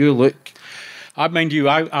me. Like you look. I mind you,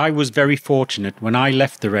 I was very fortunate. When I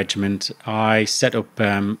left the regiment, I set up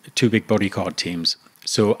 2 big bodyguard teams.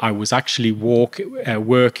 So I was actually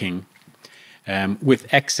working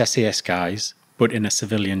with ex-SAS guys, but in a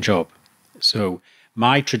civilian job. So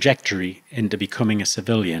my trajectory into becoming a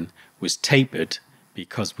civilian was tapered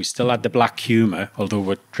because we still had the black humour, although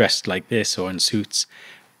we're dressed like this or in suits.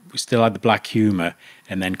 We still had the black humour,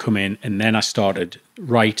 and then come in, and then I started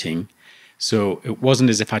writing. So it wasn't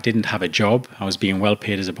as if I didn't have a job. I was being well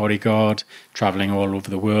paid as a bodyguard, travelling all over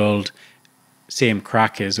the world. Same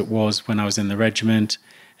crack as it was when I was in the regiment.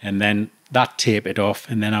 And then that tapered off,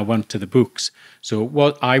 and then I went to the books. So it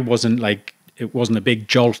wasn't a big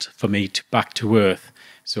jolt for me back to earth.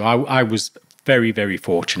 So I was very, very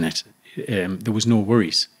fortunate. There was no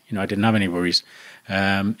worries. You know, I didn't have any worries.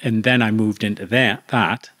 And then I moved into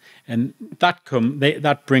that, and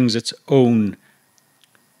that brings its own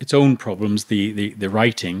problems. The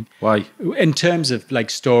writing. Why? In terms of like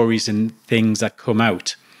stories and things that come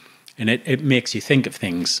out, and it makes you think of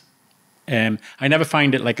things. I never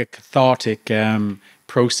find it like a cathartic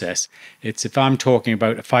process. It's if I'm talking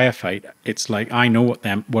about a firefight, it's like I know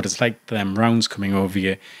what it's like, them rounds coming over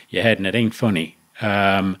your head, and it ain't funny.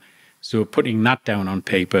 So putting that down on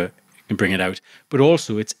paper can bring it out. But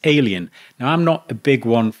also it's alien. Now I'm not a big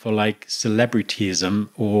one for like celebrityism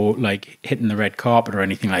or like hitting the red carpet or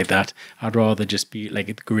anything like that. I'd rather just be like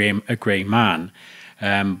a grey man.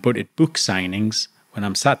 But at book signings, when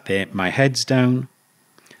I'm sat there, my head's down,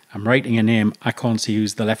 I'm writing a name, I can't see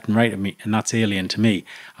who's the left and right of me, and that's alien to me.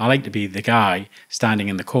 I like to be the guy standing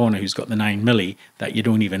in the corner who's got the 9mm that you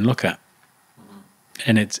don't even look at.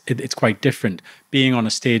 And it's quite different. Being on a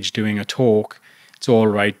stage doing a talk, it's all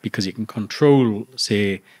right because you can control,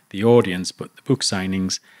 say, the audience, but the book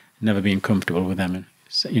signings, never been comfortable with them,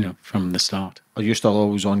 you know, from the start. Are you still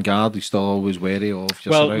always on guard? Are you still always wary of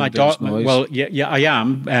your surroundings? Yeah, I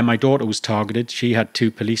am. My daughter was targeted. She had 2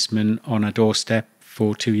 policemen on her doorstep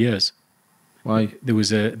for 2 years. Why? There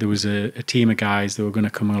was a team of guys that were going to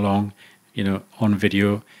come along, you know, on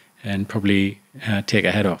video and probably take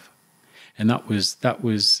her head off. And that was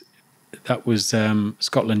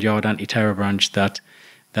Scotland Yard anti-terror branch that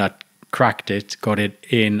cracked it, got it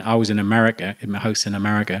in. I was in America, in my house in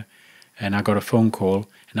America, and I got a phone call,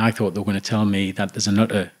 and I thought they were going to tell me that there's a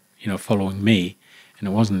nutter, you know, following me, and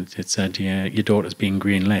it wasn't. It said, yeah, your daughter's being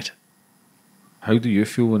green-lit. How do you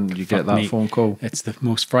feel when you get that phone call? It's the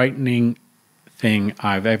most frightening thing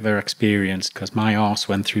I've ever experienced, because my arse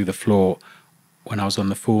went through the floor when I was on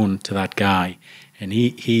the phone to that guy. And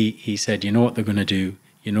he said, you know what they're going to do?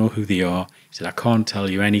 You know who they are? He said, I can't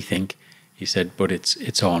tell you anything. He said, but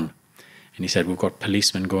it's on. And he said, we've got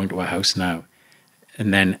policemen going to our house now.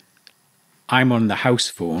 And then I'm on the house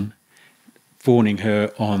phone, phoning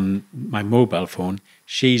her on my mobile phone.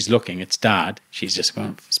 She's looking, it's Dad. She's just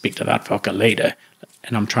going to speak to that fucker later.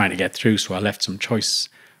 And I'm trying to get through, so I left some choice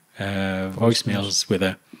voicemails with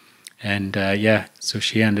her. And so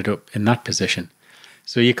she ended up in that position.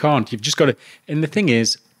 So you can't, you've just got to, and the thing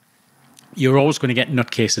is, you're always going to get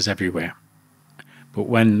nutcases everywhere. But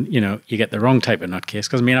when, you know, you get the wrong type of nutcase,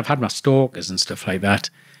 because I mean, I've had my stalkers and stuff like that,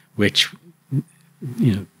 which,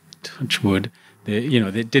 you know, touch wood, they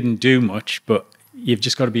didn't do much, but you've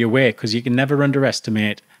just got to be aware, because you can never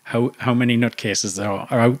underestimate how many nutcases there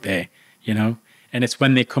are out there, you know. And it's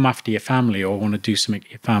when they come after your family or want to do something to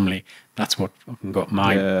your family, that's what fucking got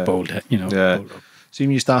my bold head, you know. Bold up. So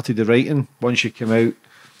when you started the writing, once you came out,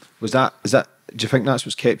 is that? Do you think that's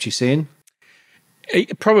what's kept you sane?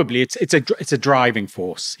 Probably, it's a driving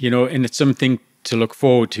force, you know, and it's something to look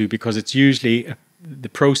forward to, because it's usually the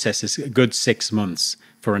process is a good 6 months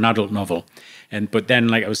for an adult novel, but then,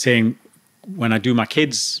 like I was saying, when I do my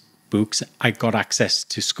kids' books, I got access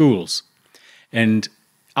to schools, and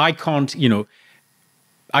I can't, you know,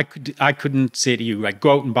 I couldn't say to you, like,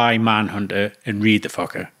 go out and buy Manhunter and read the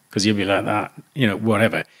fucker, because you'll be like that,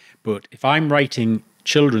 whatever. But if I'm writing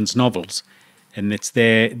children's novels and it's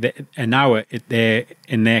an hour they're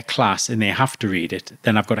in their class and they have to read it,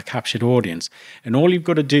 then I've got a captured audience. And all you've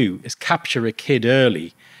got to do is capture a kid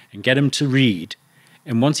early and get him to read.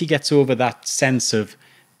 And once he gets over that sense of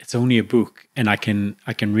it's only a book and I can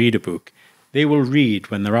read a book, they will read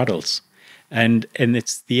when they're adults. And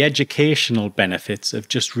it's the educational benefits of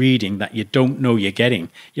just reading that you don't know you're getting,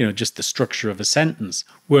 just the structure of a sentence,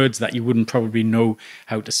 words that you wouldn't probably know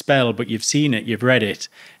how to spell, but you've seen it, you've read it,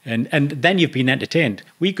 and then you've been entertained.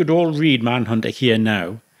 We could all read Manhunter here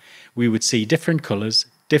now. We would see different colours.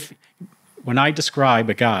 When I describe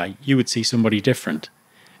a guy, you would see somebody different.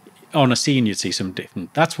 On a scene, you'd see something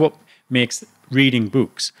different. That's what makes reading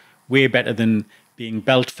books way better than being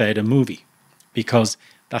belt-fed a movie, because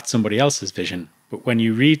that's somebody else's vision. But when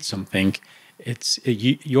you read something, it's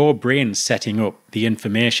your brain setting up the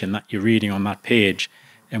information that you're reading on that page,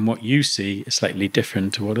 and what you see is slightly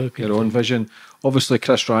different to what other people. Your own vision. Obviously,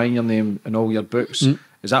 Chris Ryan, your name in all your books.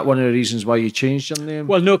 Is that one of the reasons why you changed your name?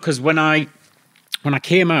 Well, no, because when I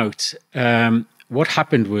came out, what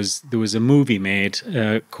happened was there was a movie made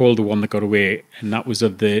called The One That Got Away, and that was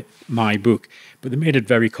of my book, but they made it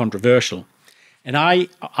very controversial. And I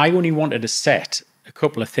only wanted to set a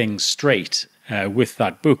couple of things straight with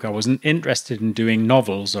that book. I wasn't interested in doing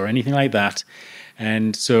novels or anything like that,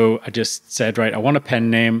 and so I just said, right, I want a pen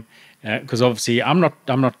name, because obviously I'm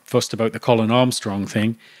not fussed about the Colin Armstrong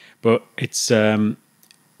thing, but it's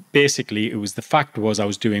basically the fact was I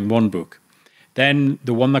was doing one book. Then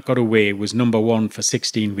The One That Got Away was #1 for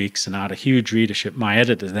 16 weeks and I had a huge readership. My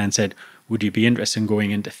editor then said, would you be interested in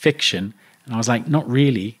going into fiction? And I was like, not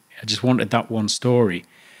really. I just wanted that one story.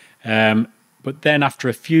 But then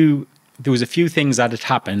after there was a few things that had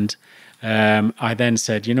happened. I then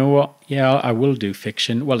said, you know what? Yeah, I will do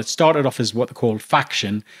fiction. Well, it started off as what they called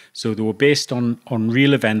faction. So they were based on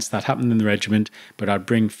real events that happened in the regiment, but I'd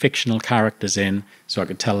bring fictional characters in so I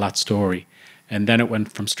could tell that story. And then it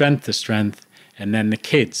went from strength to strength. And then a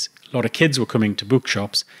lot of kids were coming to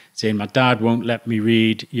bookshops saying, my dad won't let me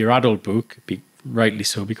read your adult book, rightly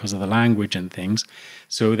so because of the language and things.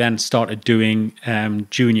 So then started doing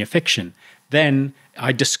junior fiction. Then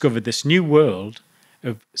I discovered this new world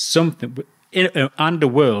of something, and a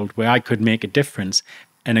world where I could make a difference,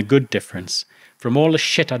 and a good difference. From all the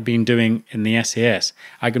shit I'd been doing in the SAS,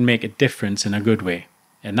 I could make a difference in a good way.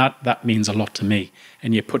 And that means a lot to me.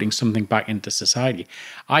 And you're putting something back into society.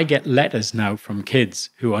 I get letters now from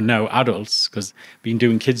kids who are now adults, because I've been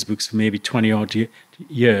doing kids' books for maybe 20 odd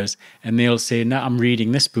years, and they'll say, no, I'm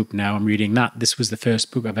reading this book now, I'm reading that. This was the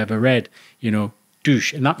first book I've ever read,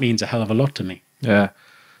 douche. And that means a hell of a lot to me. Yeah.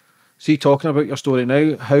 See, talking about your story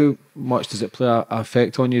now, how much does it play an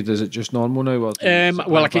effect on you? Does it just normal now? Or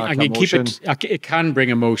well, I can keep it. It can bring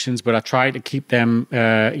emotions, but I try to keep them,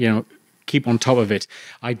 keep on top of it.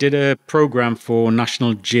 I did a program for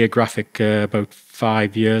National Geographic about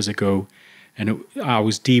 5 years ago, and I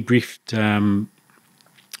was debriefed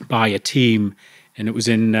by a team, and it was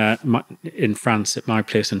in France, at my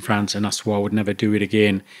place in France, and I swore I would never do it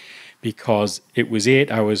again, because it was 8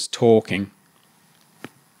 hours talking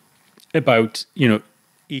about,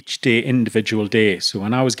 each day, individual day. So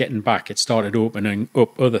when I was getting back, it started opening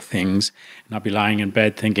up other things, and I'd be lying in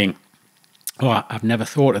bed thinking, oh, I've never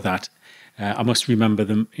thought of that. I must remember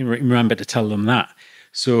to tell them that.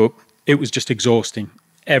 So it was just exhausting,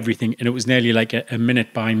 everything. And it was nearly like a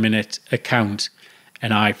minute by minute account.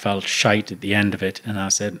 And I felt shite at the end of it. And I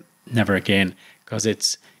said, never again. Because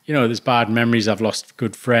it's, there's bad memories. I've lost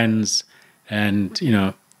good friends. And,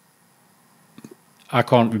 I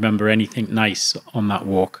can't remember anything nice on that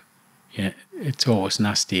walk. Yeah, it's always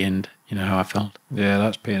nasty, and how I felt. Yeah,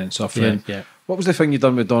 that's pain and suffering. Yeah. What was the thing you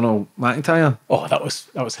done with Donald McIntyre? Oh, that was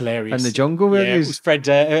hilarious. In the jungle, it was Fred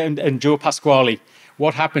and Joe Pasquale.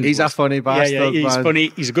 What happened? He's a funny bastard. Yeah, he's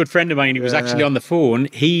funny. He's a good friend of mine. He was actually on the phone.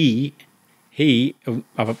 He I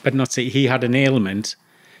better not say, he had an ailment,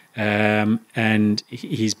 and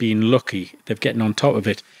he's been lucky. They're getting on top of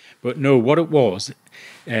it. But no, what it was,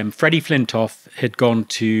 Freddie Flintoff had gone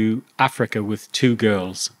to Africa with 2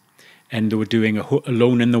 girls, and they were doing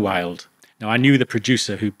Alone in the Wild. Now, I knew the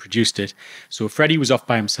producer who produced it, so Freddie was off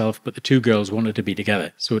by himself, but the 2 girls wanted to be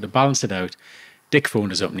together. So to balance it out, Dick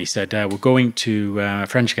phoned us up and he said, we're going to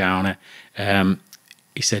French Guiana.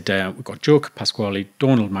 He said, we've got Joe Pasquale,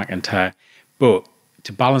 Donald McIntyre, but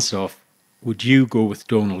to balance it off, would you go with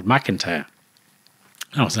Donald McIntyre?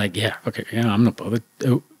 And I was like, yeah, okay, yeah, I'm not bothered.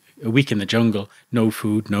 A week in the jungle, no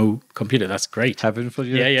food, no computer, that's great. Heaven for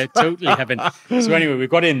you. Yeah, totally heaven. So anyway, we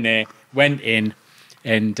got in there, went in,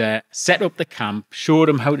 and set up the camp, showed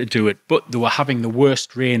them how to do it, but they were having the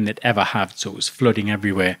worst rain they'd ever had, so it was flooding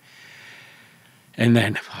everywhere. And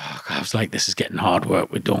then I was like, this is getting hard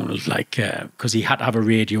work with Donald, like, because he had to have a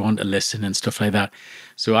radio on to listen and stuff like that.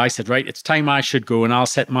 So I said, right, it's time I should go and I'll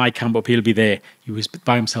set my camp up. He'll be there. He was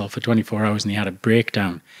by himself for 24 hours and he had a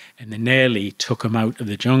breakdown. And they nearly took him out of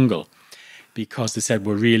the jungle because they said,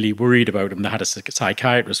 we're really worried about him. They had a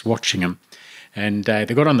psychiatrist watching him. And they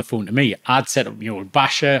got on the phone to me. I'd set up my old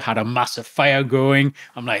basher, had a massive fire going.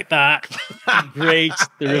 I'm like, that, great,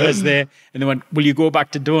 the river's there. And they went, will you go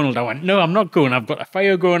back to Donald? I went, no, I'm not going. I've got a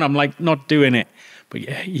fire going. I'm like, not doing it. But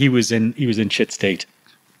yeah, he was in shit state.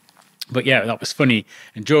 But yeah, that was funny.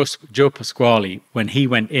 And Joe Pasquale, when he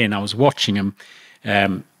went in, I was watching him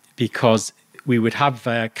because we would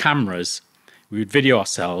have cameras. We would video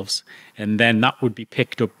ourselves, and then that would be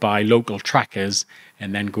picked up by local trackers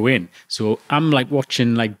and then go in. So I'm like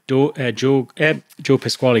watching like Joe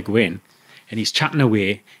Pasquale go in, and he's chatting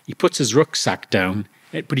away. He puts his rucksack down,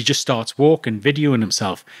 but he just starts walking, videoing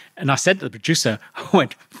himself. And I said to the producer, I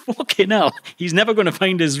went, fucking hell, he's never going to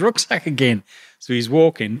find his rucksack again. So he's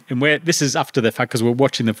walking, and this is after the fact because we're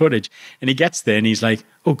watching the footage, and he gets there and he's like,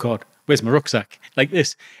 oh God, where's my rucksack? Like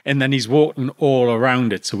this. And then he's walking all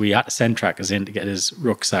around it. So we had to send trackers in to get his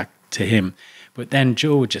rucksack to him. But then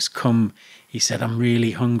Joe would just come. He said, I'm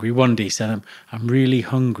really hungry. One day he said, I'm really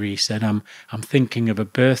hungry. He said, I'm thinking of a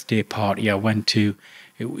birthday party I went to.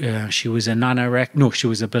 She was an anorexic. No, she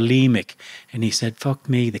was a bulimic. And he said, fuck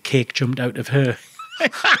me, the cake jumped out of her.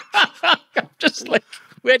 I'm just like,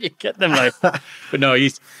 where do you get them like? But no,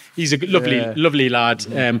 he's a lovely lad.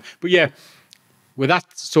 But yeah, with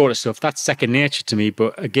that sort of stuff, that's second nature to me.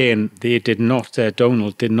 But again, they did not,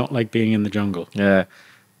 Donald did not like being in the jungle. Yeah.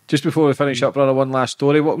 Just before we finish up, brother, one last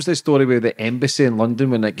story. What was the story with the embassy in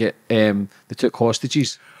London when they took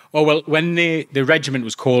hostages? Oh, well, when the regiment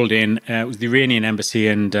was called in, it was the Iranian embassy,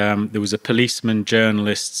 and there was a policeman,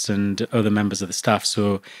 journalists, and other members of the staff.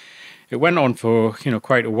 So it went on for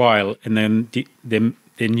quite a while, and then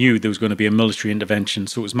they knew there was going to be a military intervention.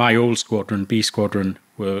 So it was my old squadron, B squadron,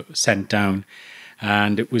 were sent down,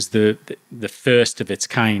 and it was the first of its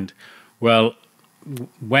kind. Well,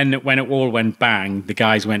 when it all went bang, the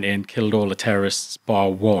guys went in, killed all the terrorists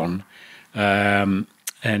bar one,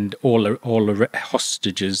 and all the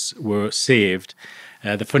hostages were saved.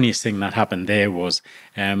 The funniest thing that happened there was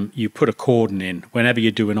you put a cordon in whenever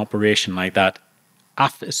you do an operation like that.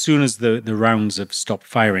 As soon as the rounds have stopped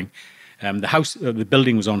firing, the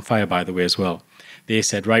building was on fire, by the way, as well. They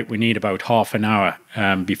said, right, we need about half an hour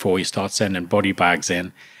before you start sending body bags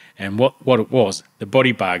in. And what it was, the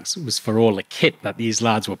body bags was for all the kit that these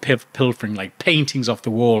lads were pilfering, like paintings off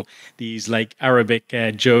the wall, these like Arabic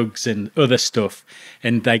jugs and other stuff,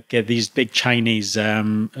 and like these big Chinese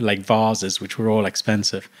like vases, which were all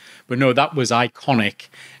expensive. But no, that was iconic,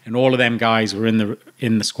 and all of them guys were in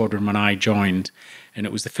the squadron when I joined, and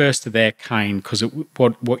it was the first of their kind because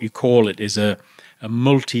what you call it is a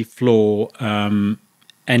multi-floor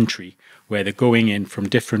entry, where they're going in from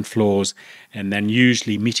different floors and then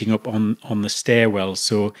usually meeting up on the stairwell.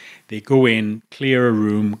 So they go in, clear a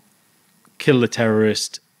room, kill the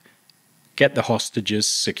terrorist, get the hostages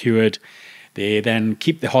secured. They then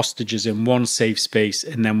keep the hostages in one safe space,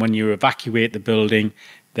 and then when you evacuate the building,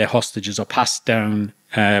 their hostages are passed down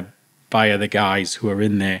via the guys who are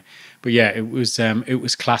in there. But yeah, it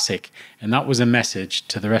was classic, and that was a message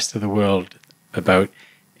to the rest of the world about,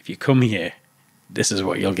 if you come here, this is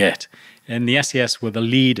what you'll get. And the SAS were the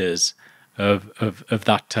leaders of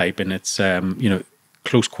that type, and it's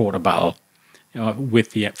close quarter battle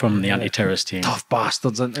from the anti-terrorist team. Tough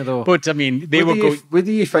bastards, aren't they, though? But I mean, What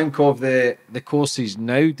do you think of the courses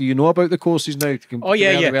now? Do you know about the courses now? Oh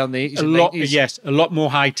yeah. In the 80s and 90s? Yes, a lot more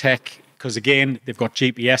high tech. Because again, they've got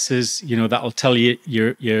GPSs, that'll tell you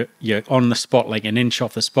you're on the spot, like an inch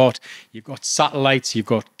off the spot. You've got satellites. You've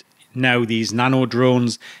got now these nano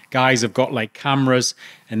drones. Guys have got like cameras,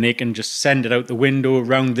 and they can just send it out the window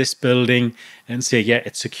around this building and say, yeah,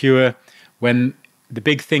 it's secure. When the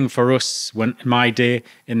big thing for us, in my day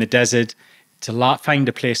in the desert, to find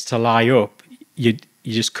a place to lie up, you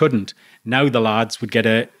just couldn't. Now the lads would get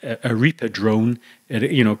a Reaper drone at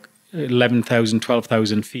 11,000,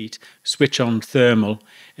 12,000 feet, switch on thermal,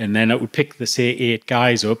 and then it would pick the, say, 8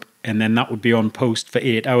 guys up, and then that would be on post for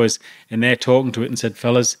 8 hours. And they're talking to it and said,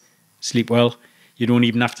 fellas, sleep well. You don't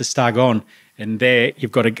even have to stag on. And there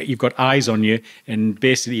you've got eyes on you, and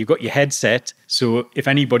basically you've got your headset. So if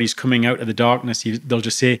anybody's coming out of the darkness, they'll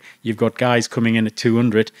just say, you've got guys coming in at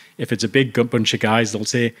 200. If it's a big bunch of guys, they'll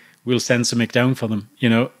say, we'll send something down for them,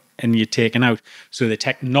 and you're taken out. So the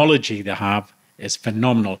technology they have is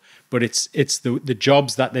phenomenal. But it's the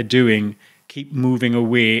jobs that they're doing keep moving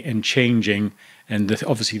away and changing, and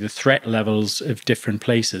obviously the threat levels of different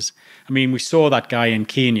places. I mean, we saw that guy in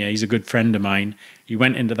Kenya. He's a good friend of mine. He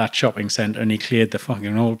went into that shopping center and he cleared the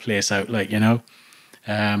fucking whole place out. Like, you know,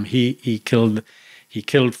 he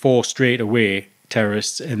killed 4 straight away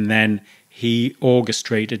terrorists, and then he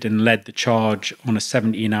orchestrated and led the charge on a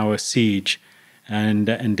 17-hour siege, and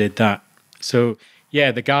did that. So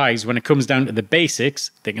yeah, the guys, when it comes down to the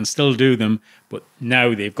basics, they can still do them, but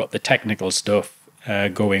now they've got the technical stuff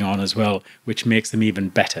going on as well, which makes them even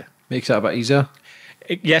better. Makes it a bit easier.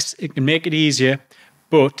 Yes, it can make it easier,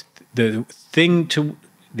 but the thing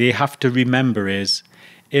they have to remember is,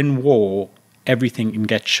 in war, everything can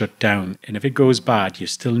get shut down. And if it goes bad, you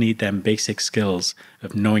still need them basic skills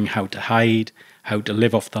of knowing how to hide, how to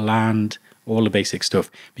live off the land, all the basic stuff.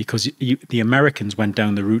 Because the Americans went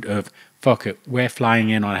down the route of, fuck it, we're flying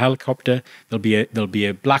in on a helicopter. There'll be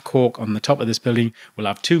a Black Hawk on the top of this building. We'll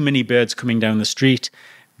have 2 mini birds coming down the street.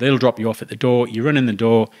 They'll drop you off at the door. You run in the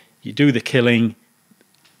door. You do the killing.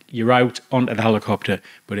 You're out onto the helicopter.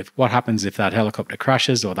 But what happens if that helicopter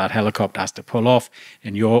crashes, or that helicopter has to pull off,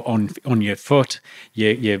 and you're on your foot?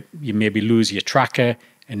 You maybe lose your tracker,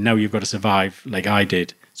 and now you've got to survive like I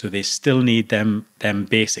did. So they still need them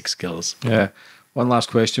basic skills. Yeah. One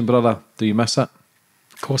last question, brother. Do you miss it?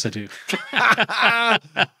 Of course I do.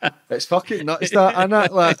 It's fucking nuts, that, isn't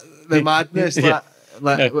it? Like, the madness,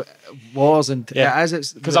 like wars and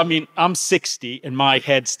because I mean, I'm 60 and my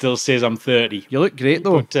head still says I'm 30. You look great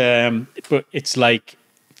though. But it's like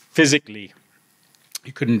physically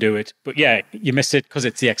you couldn't do it. But yeah, you miss it because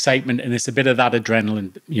it's the excitement and it's a bit of that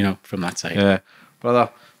adrenaline, you know, from that side. Yeah, brother,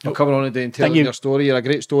 for coming on today and telling your story. You're a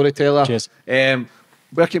great storyteller. Cheers.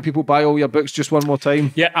 Where can people buy all your books? Just one more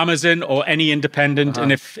time. Yeah, Amazon or any independent.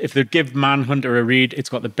 And if they give Manhunter a read, it's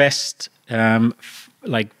got the best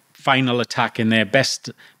like final attack in there,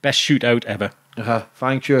 best shootout ever.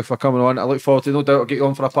 Thank you for coming on. I look forward to, no doubt, I'll get you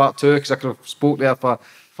on for a part 2, because I could have spoke there for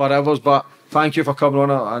hours. But thank you for coming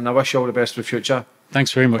on, and I wish you all the best for the future.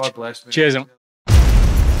 Thanks very much. God bless me. Cheers.